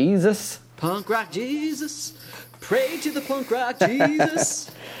Rock Jesus? Punk Rock Jesus. Pray to the Punk Rock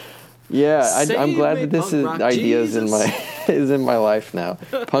Jesus. I'm glad that this ideas is in my life now.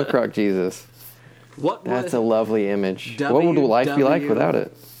 Punk Rock Jesus. That's a lovely image. What would life be like without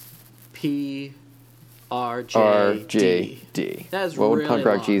it? RJD. That's what would really Punk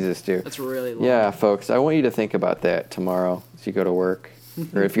Rock long. Jesus do? That's really long. Yeah, folks, I want you to think about that tomorrow as you go to work,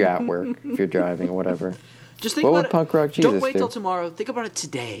 or if you're at work, if you're driving, or whatever. Just think what about would Punk Rock Jesus do? Don't wait till tomorrow. Think about it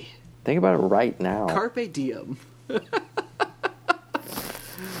today. Think about it right now. Carpe diem.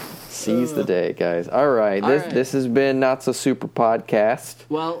 Seize the day, guys. All right. This has been Not So Super Podcast.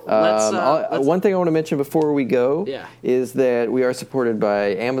 Well, let's one thing I want to mention before we go is that we are supported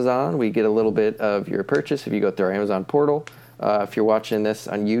by Amazon. We get a little bit of your purchase if you go through our Amazon portal. If you're watching this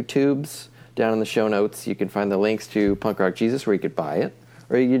on YouTube's, down in the show notes, you can find the links to Punk Rock Jesus where you could buy it.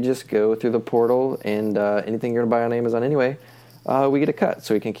 Or you can just go through the portal and anything you're going to buy on Amazon anyway, we get a cut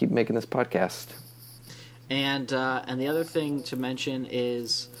so we can keep making this podcast. And the other thing to mention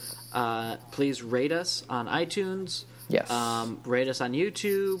is please rate us on iTunes. Yes. Rate us on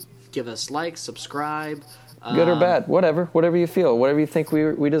YouTube. Give us likes, subscribe. Good or bad, whatever you feel, whatever you think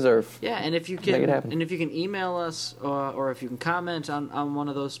we deserve. Yeah, and if you can email us or if you can comment on one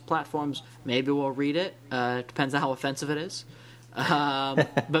of those platforms, maybe we'll read it. Depends on how offensive it is.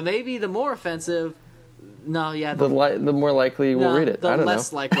 But maybe the more offensive. No, yeah. The more likely we'll read it. I don't know. The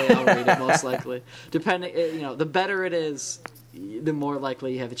less likely I'll read it, most likely. Depending, the better it is, the more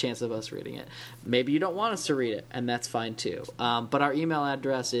likely you have a chance of us reading it. Maybe you don't want us to read it, and that's fine too. But our email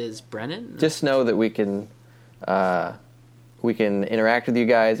address is Brenon. Just know that we can interact with you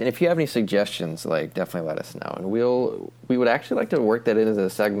guys, and if you have any suggestions, like definitely let us know, and we would actually like to work that in as a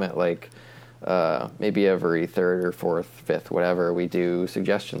segment, like maybe every third or fourth, fifth, whatever, we do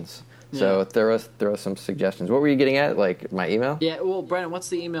suggestions. So throw us some suggestions. What were you getting at? Like my email? Yeah. Well, Brandon, what's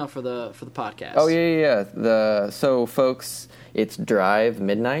the email for the podcast? Oh yeah. So folks, it's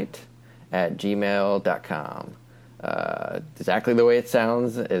drivemidnight@gmail.com. Exactly the way it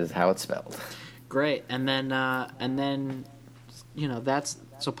sounds is how it's spelled. Great. And then that's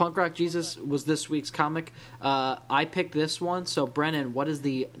so Punk Rock Jesus was this week's comic. I picked this one. So Brennan, what is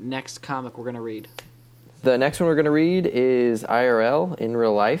the next comic we're gonna read? The next one we're going to read is IRL, in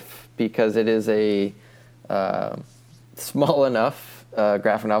real life, because it is a small enough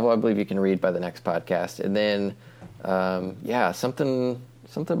graphic novel I believe you can read by the next podcast. And then, something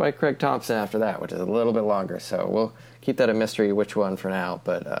by Craig Thompson after that, which is a little bit longer. So we'll keep that a mystery which one for now.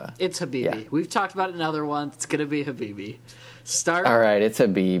 But it's Habibi. Yeah. We've talked about it in other ones. It's going to be Habibi. All right, it's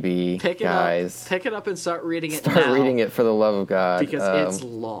Habibi, guys. Pick it up and start reading it now. Start reading it for the love of God. Because it's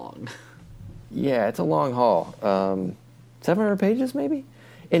long. Yeah, it's a long haul. 700 pages, maybe?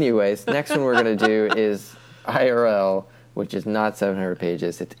 Anyways, next one we're going to do is IRL, which is not 700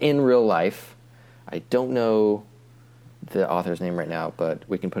 pages. It's in real life. I don't know the author's name right now, but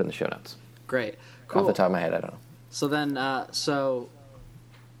we can put it in the show notes. Great. Cool. Off the top of my head, I don't know. So then,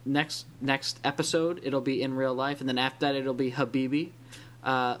 next episode, it'll be in real life, and then after that, it'll be Habibi.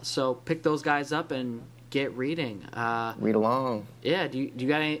 So pick those guys up and get reading. Read along. Yeah. Do you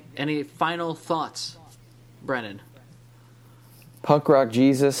got any final thoughts, Brennan? Punk Rock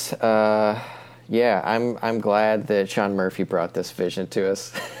Jesus. I'm glad that Sean Murphy brought this vision to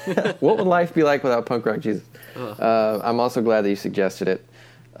us. What would life be like without Punk Rock Jesus? I'm also glad that you suggested it.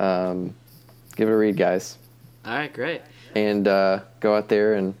 Give it a read, guys. All right, great. And go out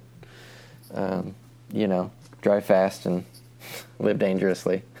there and drive fast and live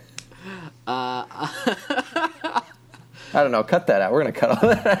dangerously. I don't know. Cut that out. We're gonna cut all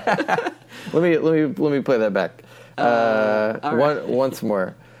that. let me play that back. Right. Once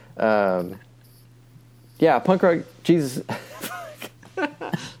more. Punk Rock Jesus.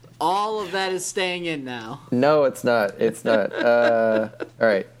 All of that is staying in now. No, it's not. It's not. All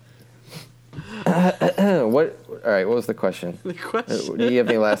right. What? All right. What was the question? The question. Do you have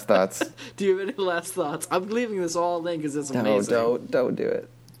any last thoughts? Do you have any last thoughts? I'm leaving this all in because it's amazing. No, don't do it.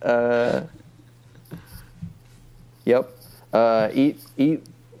 Yep. Eat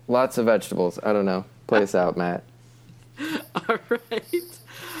lots of vegetables. I don't know. Play us out, Matt. All right.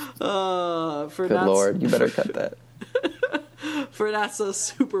 Good Lord, you better cut that. For Not So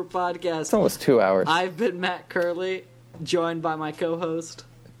Super Podcast. It's almost 2 hours. I've been Matt Curley, joined by my co-host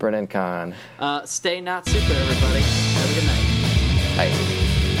Brenon Khan. Stay not super, everybody. Have a good night. Bye.